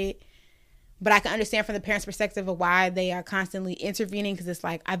I get it. But I can understand from the parents' perspective of why they are constantly intervening, because it's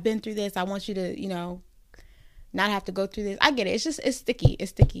like, I've been through this. I want you to, you know, not have to go through this. I get it. It's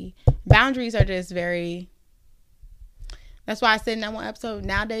sticky. Boundaries are just very... That's why I said in that one episode,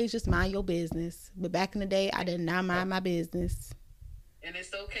 nowadays, just mind your business. But back in the day, I did not mind my business. And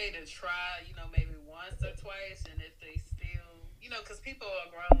it's okay to try, you know, maybe once or twice. And if they still, you know, because people are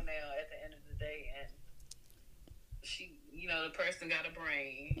grown now at the end of the day. And you know, the person got a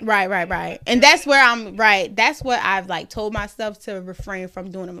brain. Right. And that's where I'm right. That's what I've like told myself to refrain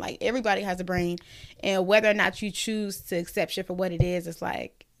from doing. I'm like, everybody has a brain. And whether or not you choose to accept shit for what it is, it's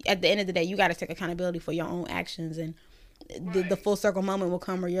like, at the end of the day, you got to take accountability for your own actions. And the full circle moment will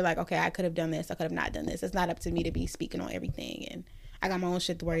come where you're like, okay, I could have done this. I could have not done this. It's not up to me to be speaking on everything. And I got my own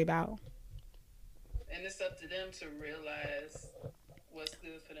shit to worry about. And it's up to them to realize what's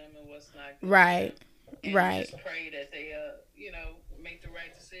good for them and what's not good. Right. And right. Just pray that they, you know, make the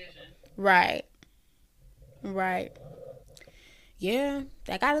right decision. Right. Yeah,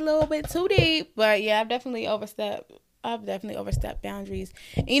 that got a little bit too deep, but yeah, I've definitely overstepped boundaries.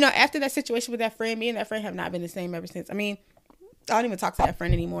 And, you know, after that situation with that friend, me and that friend have not been the same ever since. I mean, I don't even talk to that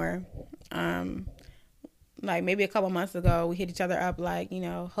friend anymore. Like maybe a couple months ago, we hit each other up like, you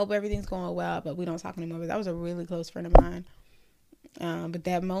know, hope everything's going well, but we don't talk anymore. But that was a really close friend of mine. But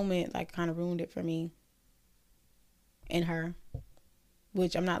that moment like kind of ruined it for me and her,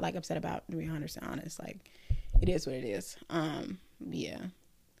 which I'm not like upset about, to be 100% honest. Like, it is what it is. Yeah.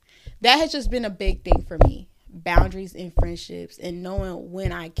 That has just been a big thing for me. Boundaries in friendships and knowing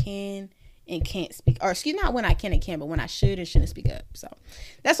when I can and can't speak, or not when I can and can't, but when I should and shouldn't speak up. So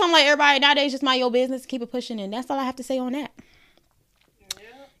that's why I'm like, everybody nowadays, just mind your business, keep it pushing, and that's all I have to say on that. Yeah.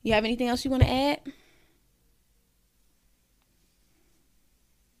 You have anything else you want to add?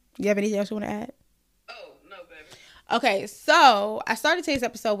 You have anything else you want to add? Oh, no, baby. Okay, so I started today's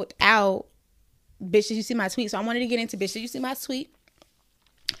episode without bitch, did you see my tweet? So I wanted to get into bitch, did you see my tweet?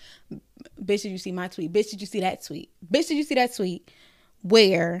 Bitch, did you see my tweet? Bitch, did you see that tweet? Bitch, did you see that tweet?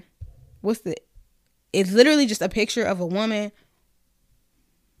 Where, it's literally just a picture of a woman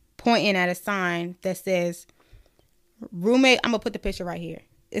pointing at a sign that says, roommate, I'm going to put the picture right here.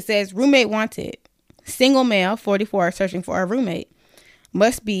 It says, roommate wanted. Single male, 44, searching for a roommate.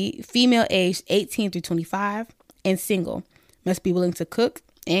 Must be female aged 18 through 25 and single. Must be willing to cook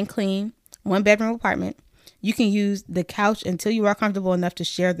and clean. 1-bedroom apartment. You can use the couch until you are comfortable enough to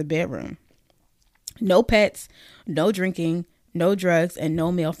share the bedroom. No pets, no drinking, no drugs, and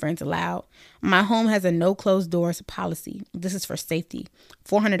no male friends allowed. My home has a no closed doors policy. This is for safety.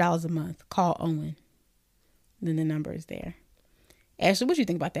 $400 a month. Call Owen. Then the number is there. Ashley, what do you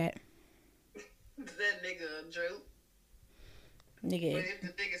think about that? That nigga a joke. Nigga. But if the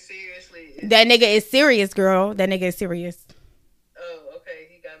nigga seriously... That nigga is serious, girl. That nigga is serious. Oh, okay.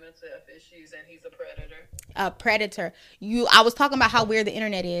 He got mental health issues and he's a predator. A predator. I was talking about how weird the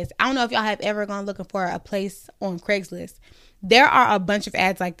internet is. I don't know if y'all have ever gone looking for a place on Craigslist. There are a bunch of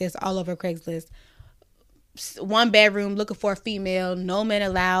ads like this all over Craigslist. one bedroom, looking for a female, no men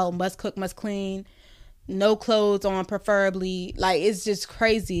allowed, must cook, must clean, no clothes on, preferably. Like, it's just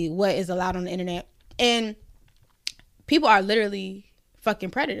crazy what is allowed on the internet. And people are literally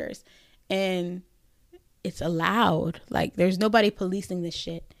fucking predators. And it's allowed. Like, there's nobody policing this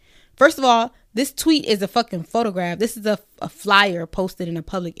shit. First of all, this tweet is a fucking photograph. This is a flyer posted in a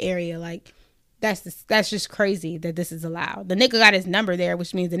public area. Like, that's just crazy that this is allowed. The nigga got his number there,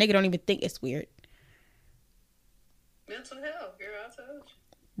 which means the nigga don't even think it's weird. Mental health, girl, I told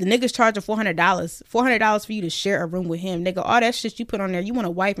you. The nigga's charging $400 for you to share a room with him. Nigga, all that shit you put on there, you want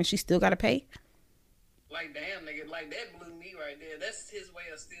a wife and she still gotta pay? Like, damn, nigga, like, that blew me right there. That's his way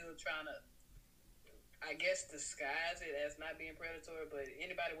of still trying to, I guess, disguise it as not being predatory, but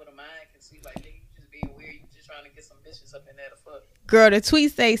anybody with a mind can see, like, nigga, you just being weird. You just trying to get some bitches up in there to fuck. Girl, the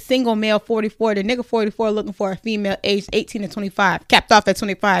tweet say single male 44. The nigga 44 looking for a female aged 18 to 25. Capped off at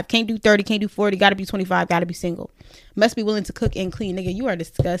 25. Can't do 30, can't do 40. Gotta be 25. Gotta be single. Must be willing to cook and clean. Nigga, you are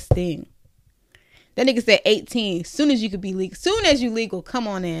disgusting. That nigga said 18. Soon as you could be legal. Soon as you legal, come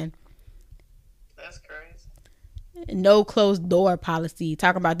on in. That's crazy. No closed door policy.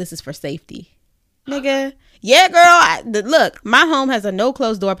 Talking about this is for safety. Nigga. Yeah, girl. Look, my home has a no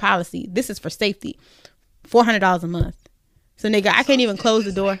closed door policy. This is for safety. $400 a month. So, nigga, I can't even close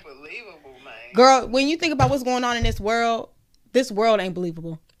the door. Unbelievable, man. Girl, when you think about what's going on in this world ain't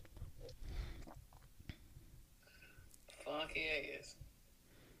believable. Funky ass.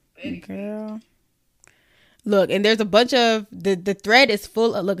 Girl. Look, and there's a bunch of, the thread is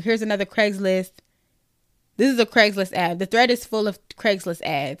full of, look, here's another Craigslist. This is a Craigslist ad. The thread is full of Craigslist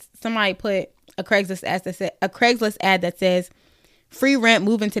ads. Somebody put a Craigslist ad that says, free rent,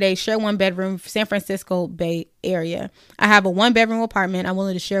 moving today, share one bedroom, San Francisco Bay Area. I have a 1-bedroom apartment I'm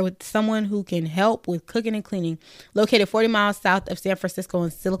willing to share with someone who can help with cooking and cleaning. Located 40 miles south of San Francisco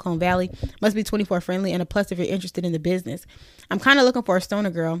in Silicon Valley. Must be 24 friendly and a plus if you're interested in the business. I'm kind of looking for a stoner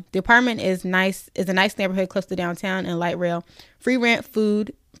girl. The apartment is a nice neighborhood close to downtown and light rail. Free rent,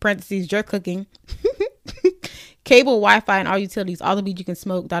 food, parentheses, jerk cooking. Cable, Wi-Fi, and all utilities, all the weed you can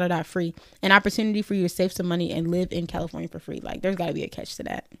smoke, free. An opportunity for you to save some money and live in California for free. Like, there's got to be a catch to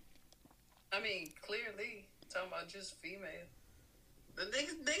that. I mean, clearly, talking about just female. The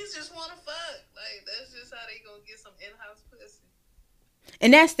niggas just want to fuck. Like, that's just how they gonna get some in-house pussy.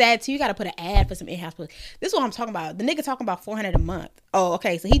 And that's sad, too. You got to put an ad for some in-house pussy. This is what I'm talking about. The nigga talking about $400 a month. Oh,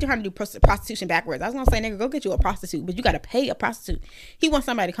 okay. So he trying to do prostitution backwards. I was going to say, nigga, go get you a prostitute. But you got to pay a prostitute. He wants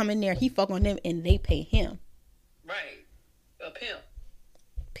somebody to come in there, he fuck on them, and they pay him. Right. A pimp.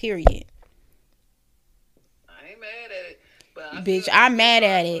 Period. I ain't mad at it. But Bitch, I'm mad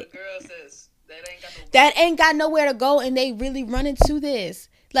at it. Girl says that ain't got nowhere to go, and they really run into this.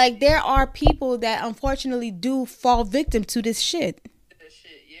 Like, there are people that unfortunately do fall victim to this shit. This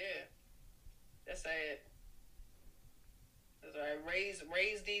shit, yeah. That's sad. That's right.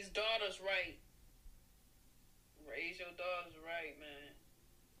 Raise these daughters right. Raise your daughters right, man.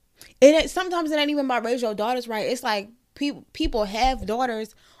 Sometimes it ain't even about raise your daughters right. It's like people have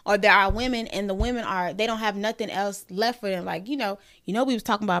daughters, or there are women, and the women they don't have nothing else left for them. Like, we was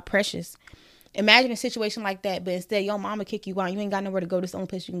talking about Precious. Imagine a situation like that, but instead your mama kick you out. You ain't got nowhere to go. This is the only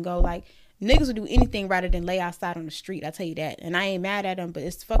place you can go. Like, niggas would do anything rather than lay outside on the street. I tell you that. And I ain't mad at them, but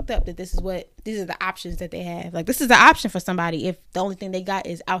it's fucked up that these are the options that they have. Like, this is the option for somebody if the only thing they got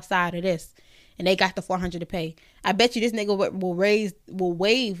is outside of this. And they got the $400 to pay. I bet you this nigga will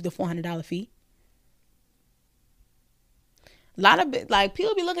waive the $400 fee. A lot of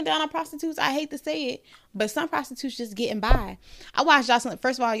people be looking down on prostitutes. I hate to say it, but some prostitutes just getting by. I watched Jocelyn.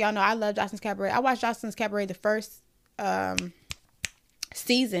 First of all, y'all know I love Jocelyn's Cabaret. I watched Jocelyn's Cabaret the first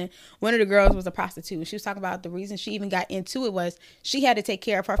season. One of the girls was a prostitute. She was talking about the reason she even got into it was she had to take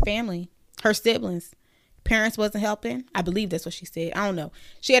care of her family, her siblings. Parents wasn't helping. I believe that's what she said. I don't know.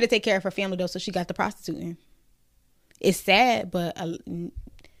 She had to take care of her family though, so she got the prostituting. It's sad, but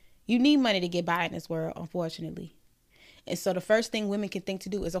you need money to get by in this world, unfortunately. And so the first thing women can think to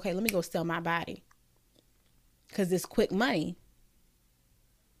do is, okay, let me go sell my body. Because it's quick money.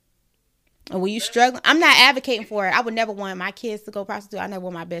 And when you struggle, I'm not advocating for it. I would never want my kids to go prostitute. I never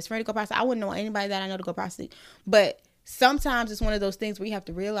want my best friend to go prostitute. I wouldn't want anybody that I know to go prostitute. But sometimes it's one of those things where you have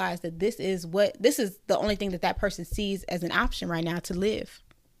to realize that this is the only thing that person sees as an option right now to live.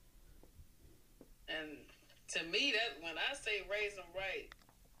 And to me, that when I say raising them right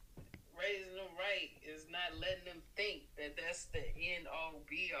is not letting them think that that's the end all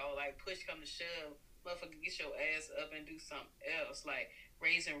be all. Like, push come to shove, motherfucker, get your ass up and do something else. Like,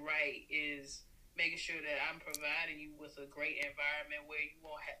 raising right is making sure that I'm providing you with a great environment where you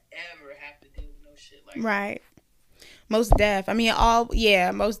won't ever have to deal with no shit like right. That. Most deaf. I mean,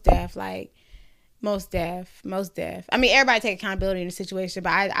 most deaf. Like, Most deaf, most deaf. I mean, everybody take accountability in the situation, but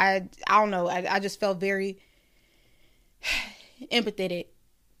I don't know. I just felt very empathetic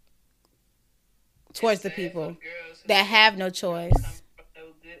towards the people that have no choice. No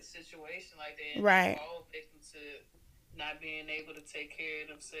good situation like that. And right. All victims to not being able to take care of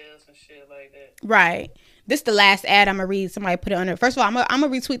themselves and shit like that. Right. This is the last ad I'm gonna read. Somebody put it under. First of all, I'm gonna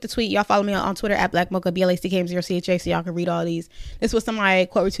retweet the tweet. Y'all follow me on Twitter at Black Mocha BLACKM0CHA so y'all can read all these. This was somebody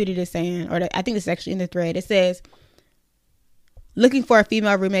quote retweeted it saying, I think this is actually in the thread. It says, "Looking for a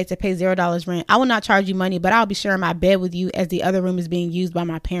female roommate to pay $0 rent. I will not charge you money, but I'll be sharing my bed with you as the other room is being used by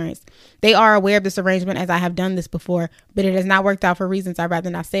my parents. They are aware of this arrangement as I have done this before, but it has not worked out for reasons I'd rather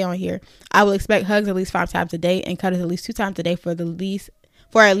not say on here. I will expect hugs at least 5 times a day and cuddles at least 2 times a day for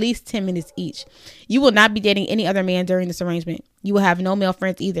at least 10 minutes each. You will not be dating any other man during this arrangement. You will have no male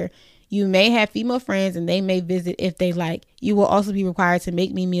friends either. You may have female friends and they may visit if they like. You will also be required to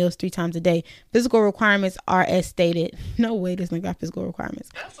make me meals 3 times a day. Physical requirements are as stated." No way this nigga got physical requirements.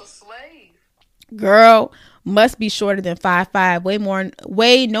 That's a slave. "Girl must be shorter than 5'5",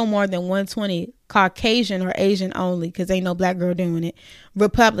 way no more than 120. Caucasian or Asian only, because ain't no black girl doing it.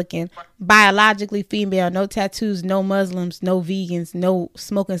 Republican. Biologically female. No tattoos, no Muslims, no vegans, no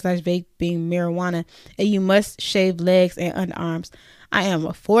smoking/vaping marijuana. And you must shave legs and underarms. I am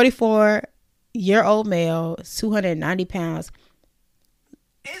a 44-year-old male, 290 pounds,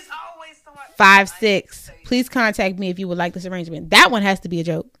 5'6". Please contact me if you would like this arrangement." That one has to be a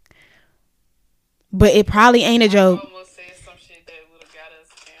joke. But it probably ain't a joke. Some shit that would have got us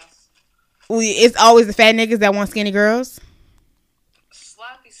canceled. It's always the fat niggas that want skinny girls.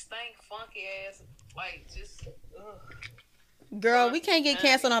 Sloppy, stank, funky ass. Like, just, ugh. Girl, we can't get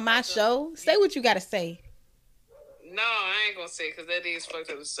canceled on my show. Say what you gotta say. No, I ain't gonna say because that is fucked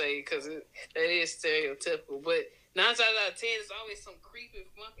up to say because that is stereotypical. But 9 times out of 10, it's always some creepy,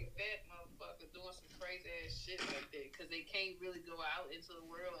 funky, fat motherfucker doing some crazy ass shit like that because they can't really go out into the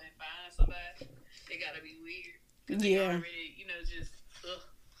world and find somebody. They gotta be weird. Yeah. Already, just, ugh.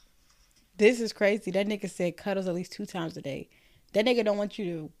 This is crazy. That nigga said cuddles at least 2 times a day. That nigga don't want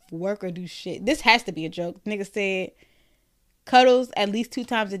you to work or do shit. This has to be a joke. Nigga said cuddles at least 2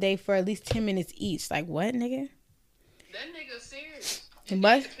 times a day for at least 10 minutes each. Like, what, nigga? That nigga's serious. And the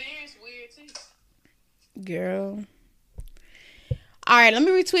parents weird too. Girl. All right, let me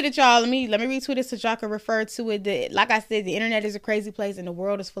retweet it, y'all. Let me retweet it so y'all can refer to it. Like I said, the internet is a crazy place and the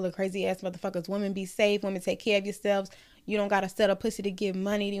world is full of crazy ass motherfuckers. Women, be safe. Women, take care of yourselves. You don't gotta sell a pussy to get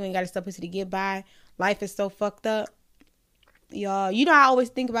money. You ain't gotta sell pussy to get by. Life is so fucked up. Y'all, I always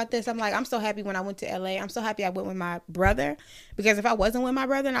think about this. I'm like, I'm so happy when I went to LA. I'm so happy I went with my brother. Because if I wasn't with my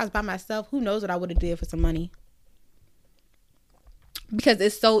brother and I was by myself, who knows what I would have did for some money. Because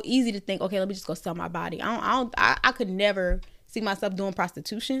it's so easy to think, okay, let me just go sell my body. I could never see myself doing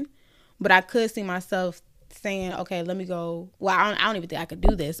prostitution, but I could see myself saying, okay, let me go. Well, I don't even think I could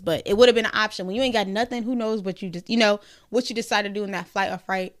do this, but it would have been an option. When you ain't got nothing, who knows what you just, what you decide to do in that flight or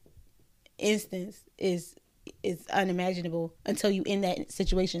fright instance is unimaginable until you in that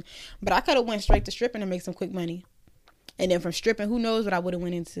situation. But I could have went straight to stripping and make some quick money. And then from stripping, who knows what I would have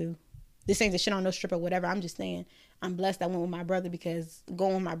went into. This ain't the shit on no strip or whatever. I'm just saying I'm blessed I went with my brother, because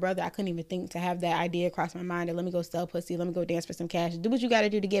going with my brother, I couldn't even think to have that idea cross my mind that let me go sell pussy, let me go dance for some cash. Do what you got to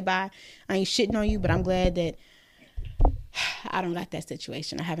do to get by. I ain't shitting on you, but I'm glad that I don't got that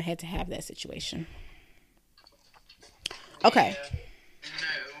situation. I haven't had to have that situation. Okay. Yeah.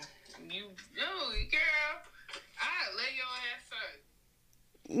 Girl. I let your ass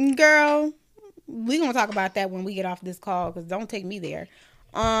out. Girl, we gonna talk about that when we get off this call, because don't take me there.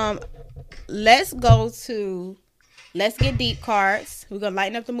 Let's get deep cards. We're gonna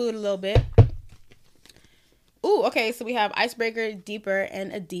lighten up the mood a little bit. Ooh, okay, so we have icebreaker, deeper,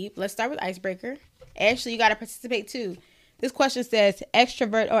 and a deep. Let's start with icebreaker. Ashley, you gotta participate too. This question says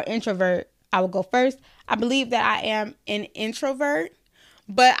extrovert or introvert. I will go first. I believe that I am an introvert,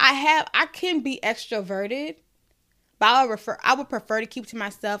 but I can be extroverted, but I would prefer to keep to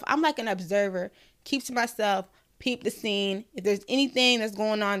myself. I'm like an observer. Keep to myself. Peep the scene. If there's anything that's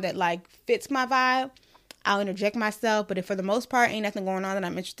going on that like fits my vibe, I'll interject myself. But if for the most part ain't nothing going on that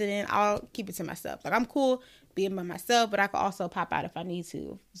I'm interested in, I'll keep it to myself. Like, I'm cool being by myself, but I can also pop out if I need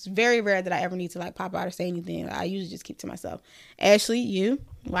to. It's very rare that I ever need to like pop out or say anything. I usually just keep to myself. Ashley, you?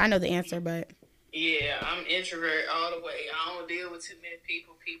 Well, I know the answer, but yeah, I'm introvert all the way. I don't deal with too many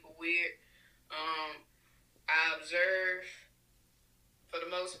people. People weird. I observe for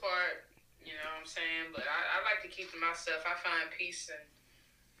the most part. You know what I'm saying? But I like to keep to myself. I find peace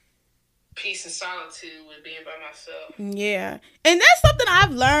and solitude with being by myself. Yeah. And that's something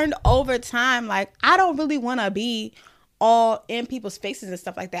I've learned over time. Like, I don't really want to be all in people's faces and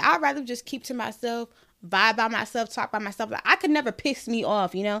stuff like that. I'd rather just keep to myself, vibe by myself, talk by myself. Like, I could never piss me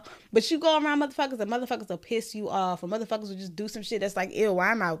off, you know? But you go around motherfuckers and motherfuckers will piss you off. Or motherfuckers will just do some shit that's like, ew,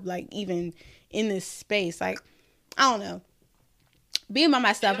 why am I like even in this space? Like, I don't know. Being by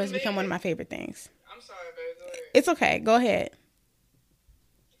myself has become one of my favorite things. I'm sorry, baby. Go ahead. It's okay. Go ahead.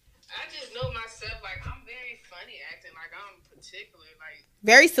 I just know myself, like, I'm very funny acting, like, I'm particular, like...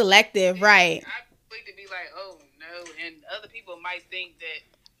 Very selective, right. I like to be like, oh, no, and other people might think that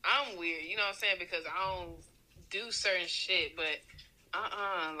I'm weird, you know what I'm saying, because I don't do certain shit, but,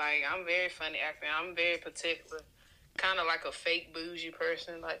 like, I'm very funny acting, I'm very particular. Kind of like a fake bougie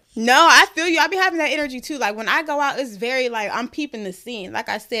person. Like, no, I feel you. I be having that energy too. Like when I go out, it's very like I'm peeping the scene. Like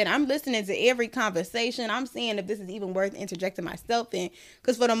I said, I'm listening to every conversation. I'm seeing if this is even worth interjecting myself in.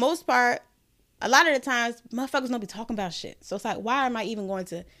 Because for the most part, a lot of the times, motherfuckers don't be talking about shit. So it's like, why am I even going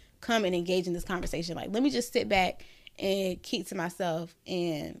to come and engage in this conversation? Like, let me just sit back and keep to myself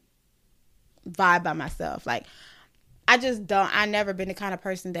and vibe by myself. Like, I never been the kind of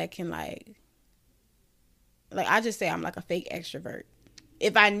person that can like I just say I'm like a fake extrovert.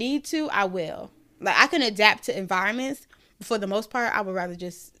 If I need to, I will. Like, I can adapt to environments. But for the most part, I would rather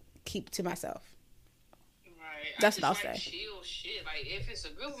just keep to myself. Right. That's what I'll like say. Chill shit. Like, if it's a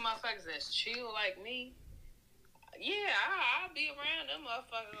group of motherfuckers that's chill like me, yeah, I'll be around them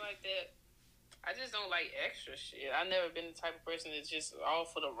motherfuckers like that. I just don't like extra shit. I've never been the type of person that's just all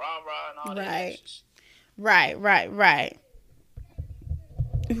for the rah-rah and all that extra shit. Right.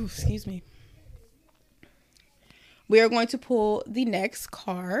 Ooh, excuse me. We are going to pull the next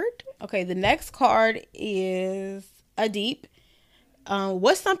card. Okay, the next card is a deep.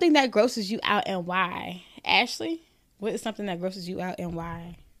 What's something that grosses you out and why? Ashley, what is something that grosses you out and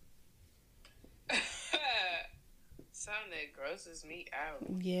why? Something that grosses me out.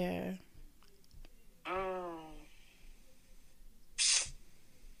 Yeah.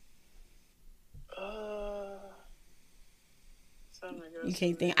 Something that grosses you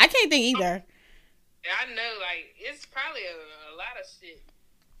can't think. I can't think either. I know, like, it's probably a lot of shit.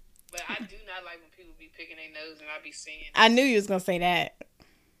 But I do not like when people be picking their nose and I be seeing it. I knew you was going to say that.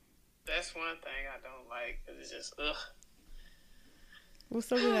 That's one thing I don't like. Cause it's just, ugh. What's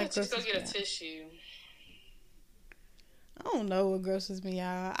something that grosses just go get me a tissue. I don't know what grosses me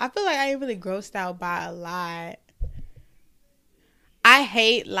out. I feel like I ain't really grossed out by a lot. I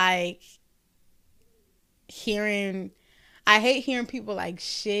hate, like, hearing people, like,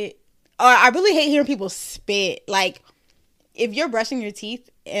 shit. Or I really hate hearing people spit. Like, if you're brushing your teeth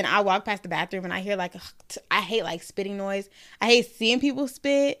and I walk past the bathroom and I hear like, I hate like spitting noise. I hate seeing people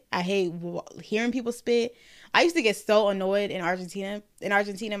spit. I hate hearing people spit. I used to get so annoyed in Argentina.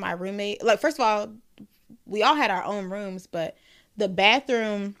 My roommate, like, first of all, we all had our own rooms, but the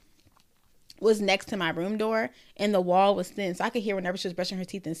bathroom was next to my room door and the wall was thin, so I could hear whenever she was brushing her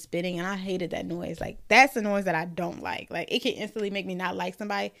teeth and spitting, and I hated that noise. Like, that's the noise that I don't like. Like, it can instantly make me not like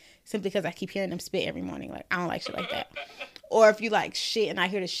somebody simply because I keep hearing them spit every morning. Like, I don't like shit like that. Or if you like shit and I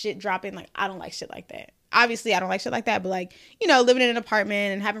hear the shit dropping, like, I don't like shit like that. Obviously, I don't like shit like that, but like, you know, living in an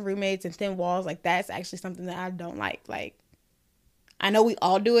apartment and having roommates and thin walls, like, that's actually something that I don't like. Like, I know we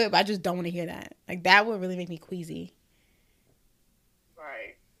all do it, but I just don't want to hear that. Like, that would really make me queasy.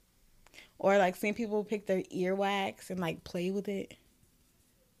 Right. Or, like, seeing people pick their earwax and, like, play with it.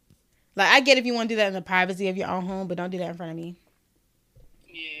 Like, I get if you want to do that in the privacy of your own home, but don't do that in front of me.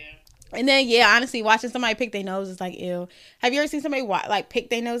 Yeah. And then, yeah, honestly, watching somebody pick their nose is, like, ew. Have you ever seen somebody, like, pick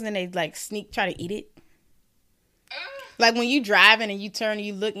their nose and they, like, try to eat it? Like, when you driving and you turn and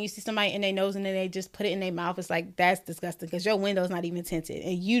you look and you see somebody in their nose and then they just put it in their mouth, it's like, that's disgusting because your window's not even tinted.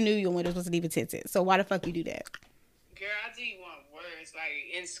 And you knew your window wasn't even tinted. So why the fuck you do that? Girl, I'll tell you one words.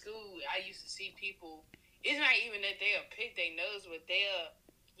 Like, in school, I used to see people, it's not even that they'll pick their nose, but they'll,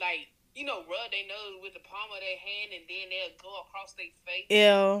 like, you know, rub their nose with the palm of their hand and then they'll go across their face.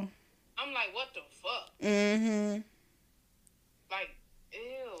 Ew. I'm like, what the fuck? Mm-hmm. Like,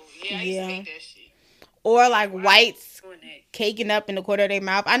 ew. Yeah, I used to hate that shit. Or, like, whites caking up in the corner of their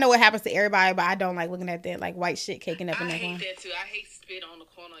mouth. I know what happens to everybody, but I don't like looking at that, like, white shit caking up in their mouth. I hate that, too. I hate spit on the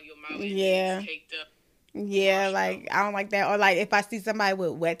corner of your mouth. Yeah. It's caked up. Yeah, like, I don't like that. Or, like, if I see somebody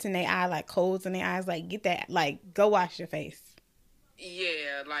with wets in their eye, like, colds in their eyes, like, get that. Like, go wash your face.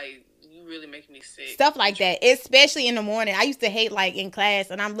 Yeah, like, you really make me sick. Stuff like that, especially in the morning. I used to hate, like, in class,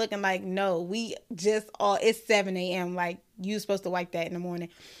 and I'm looking like, no, it's 7 a.m. Like, you supposed to wipe that in the morning.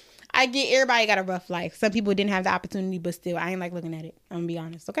 I get everybody got a rough life. Some people didn't have the opportunity, but still, I ain't like looking at it. I'm going to be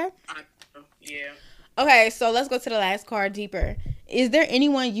honest, okay? Yeah. Okay, so let's go to the last card deeper. Is there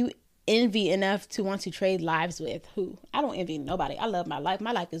anyone you envy enough to want to trade lives with? Who? I don't envy nobody. I love my life.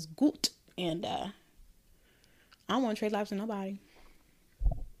 My life is good, and I I don't want to trade lives with nobody.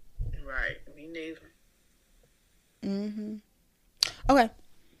 Right. Me neither.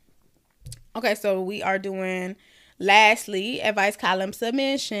 Okay, so we are doing, lastly, advice column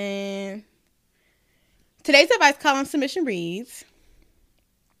submission. Today's advice column submission reads,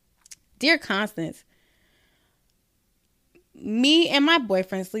 Dear Constance, me and my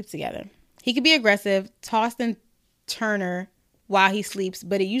boyfriend sleep together. He can be aggressive, toss and turner while he sleeps,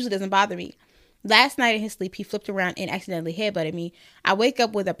 but it usually doesn't bother me. Last night in his sleep, he flipped around and accidentally headbutted me. I wake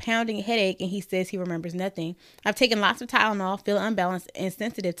up with a pounding headache and he says he remembers nothing. I've taken lots of Tylenol, feel unbalanced and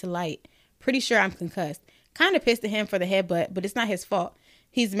sensitive to light. Pretty sure I'm concussed. Kind of pissed at him for the headbutt, but it's not his fault.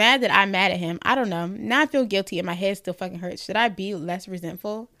 He's mad that I'm mad at him. I don't know. Now I feel guilty and my head still fucking hurts. Should I be less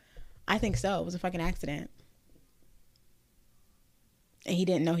resentful? I think so. It was a fucking accident. And he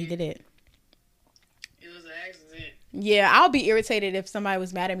didn't know he did it. It was an accident. Yeah, I'll be irritated if somebody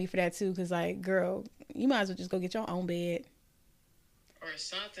was mad at me for that too. Because, like, girl, you might as well just go get your own bed. Or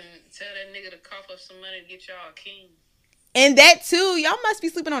something. Tell that nigga to cough up some money to get y'all a king. And that too. Y'all must be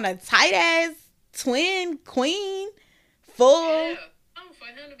sleeping on a tight-ass twin queen full. Yeah. For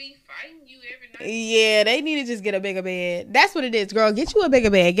him to be fighting you every night. Yeah, they need to just get a bigger bed. That's what it is, girl. Get you a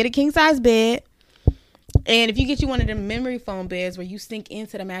bigger bed. Get a king-size bed. And if you get you one of them memory foam beds where you sink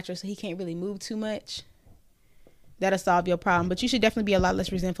into the mattress so he can't really move too much, that'll solve your problem. But you should definitely be a lot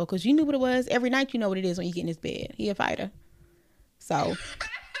less resentful because you knew what it was. Every night you know what it is when you get in his bed. He a fighter. So,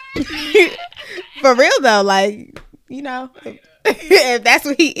 for real though, like, you know, if that's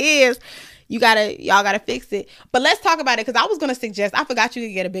what he is, y'all gotta fix it. But let's talk about it because I was gonna suggest, I forgot you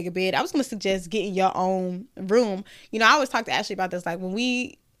could get a bigger bed. I was gonna suggest getting your own room. You know, I always talk to Ashley about this. Like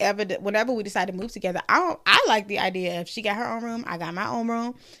whenever we decide to move together, I like the idea if she got her own room, I got my own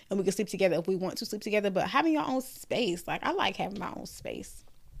room, and we can sleep together if we want to sleep together. But having your own space, like I like having my own space.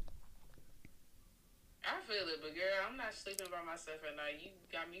 I feel it, but girl, I'm not sleeping by myself at night. You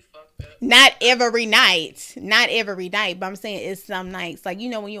got me fucked up. Not every night, but I'm saying it's some nights. Like, you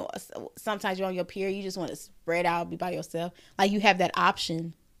know, when sometimes you're on your period, you just want to spread out, be by yourself. Like, you have that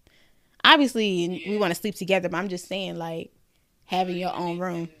option. Obviously, we want to sleep together, but I'm just saying, like, having your own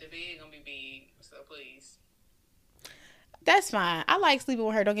room. The bed gonna be big, so please. That's fine. I like sleeping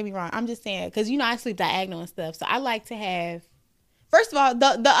with her. Don't get me wrong. I'm just saying, because, you know, I sleep diagonal and stuff, so I like to have. First of all,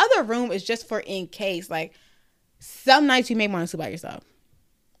 the other room is just for in case. Like, some nights you may want to sleep by yourself.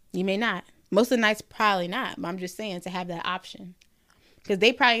 You may not. Most of the nights, probably not. But I'm just saying to have that option. Because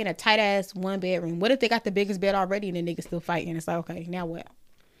they probably in a tight-ass one bedroom. What if they got the biggest bed already and the niggas still fighting? It's like, okay, now what?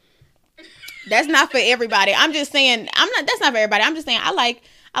 That's not for everybody. I'm just saying, that's not for everybody. I'm just saying, I like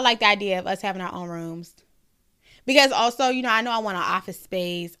the idea of us having our own rooms. Because also, you know I want an office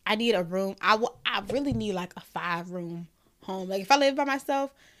space. I need a room. I really need like a 5-room home. Like, if I live by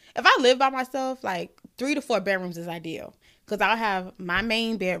myself, like 3 to 4 bedrooms is ideal. Because I'll have my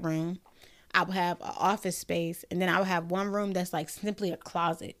main bedroom, I will have an office space, and then I will have one room that's like simply a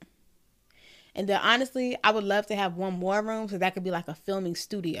closet. And then honestly, I would love to have one more room so that could be like a filming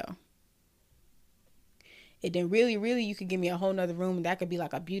studio. And then really, really, you could give me a whole nother room and that could be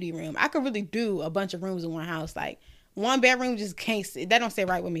like a beauty room. I could really do a bunch of rooms in one house. Like, one bedroom just can't sit. That don't sit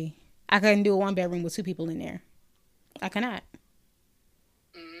right with me. I couldn't do a 1 bedroom with 2 people in there. I cannot.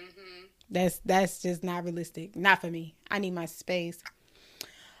 That's just not realistic. Not for me. I need my space.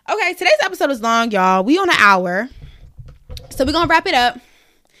 Okay, today's episode is long, y'all. We on an hour. So we're going to wrap it up.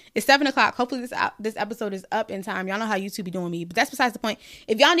 It's 7 o'clock. Hopefully this episode is up in time. Y'all know how YouTube be doing me. But that's besides the point.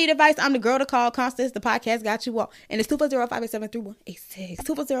 If y'all need advice, I'm the girl to call. Constance, the podcast got you all. And it's 240-587-3186.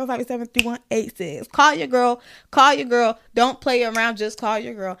 240-587-3186. Call your girl. Call your girl. Don't play around. Just call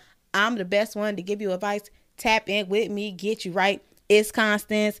your girl. I'm the best one to give you advice. Tap in with me. Get you right. It's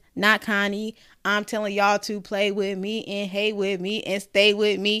Constance, not Connie. I'm telling y'all to play with me and hate with me and stay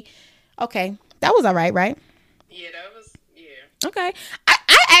with me. Okay. That was all right? Yeah, that was, yeah. Okay. I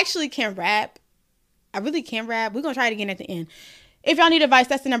actually can rap. I really can rap. We're going to try it again at the end. If y'all need advice,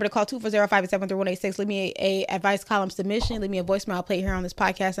 that's the number to call, 240-587-3186. Leave me a advice column submission. Leave me a voicemail. I'll play it here on this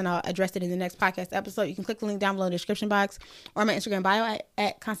podcast, and I'll address it in the next podcast episode. You can click the link down below in the description box or my Instagram bio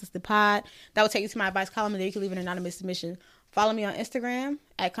at Constance the Pod. That will take you to my advice column, and there you can leave an anonymous submission. Follow me on Instagram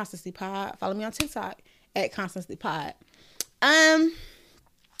at Constance the Pod. Follow me on TikTok at Constance the Pod.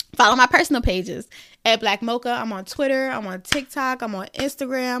 Follow my personal pages at Black Mocha. I'm on Twitter. I'm on TikTok. I'm on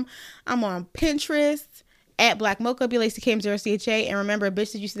Instagram. I'm on Pinterest at Black Mocha, BLACKM0CHA. And remember,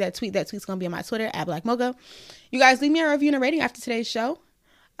 bitch, did you see that tweet? That tweet's going to be on my Twitter at Black Mocha. You guys leave me a review and a rating after today's show.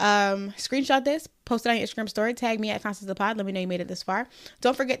 Screenshot this, post it on your Instagram story, tag me at Constance the Pod. Let me know you made it this far.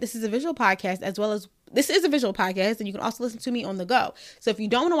 Don't forget, this is a visual podcast and you can also listen to me on the go. So if you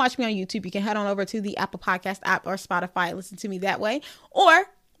don't want to watch me on YouTube, you can head on over to the Apple Podcast app or Spotify and listen to me that way. Or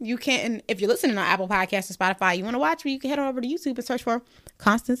you can, if you're listening on Apple Podcasts or Spotify, you want to watch me, you can head on over to YouTube and search for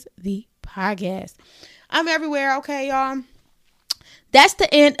Constance the Podcast. I'm everywhere, okay, y'all? That's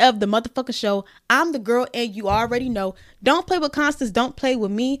the end of the motherfucking show. I'm the girl, and you already know. Don't play with Constance. Don't play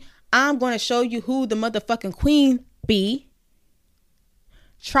with me. I'm going to show you who the motherfucking queen be.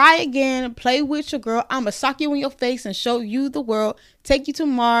 Try again. Play with your girl. I'm going to sock you in your face and show you the world. Take you to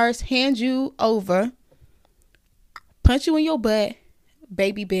Mars. Hand you over. Punch you in your butt.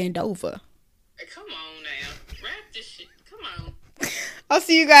 Baby, bend over. Hey, come on now. Wrap this shit. Come on. I'll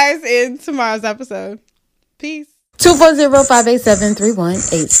see you guys in tomorrow's episode. Peace.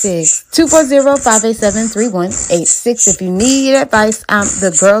 240-587-3186. 240-587-3186. If you need advice, I'm the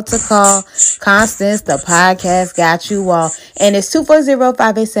girl to call. Constance, the podcast got you all. And it's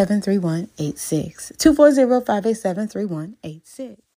 240-587-3186. 240-587-3186.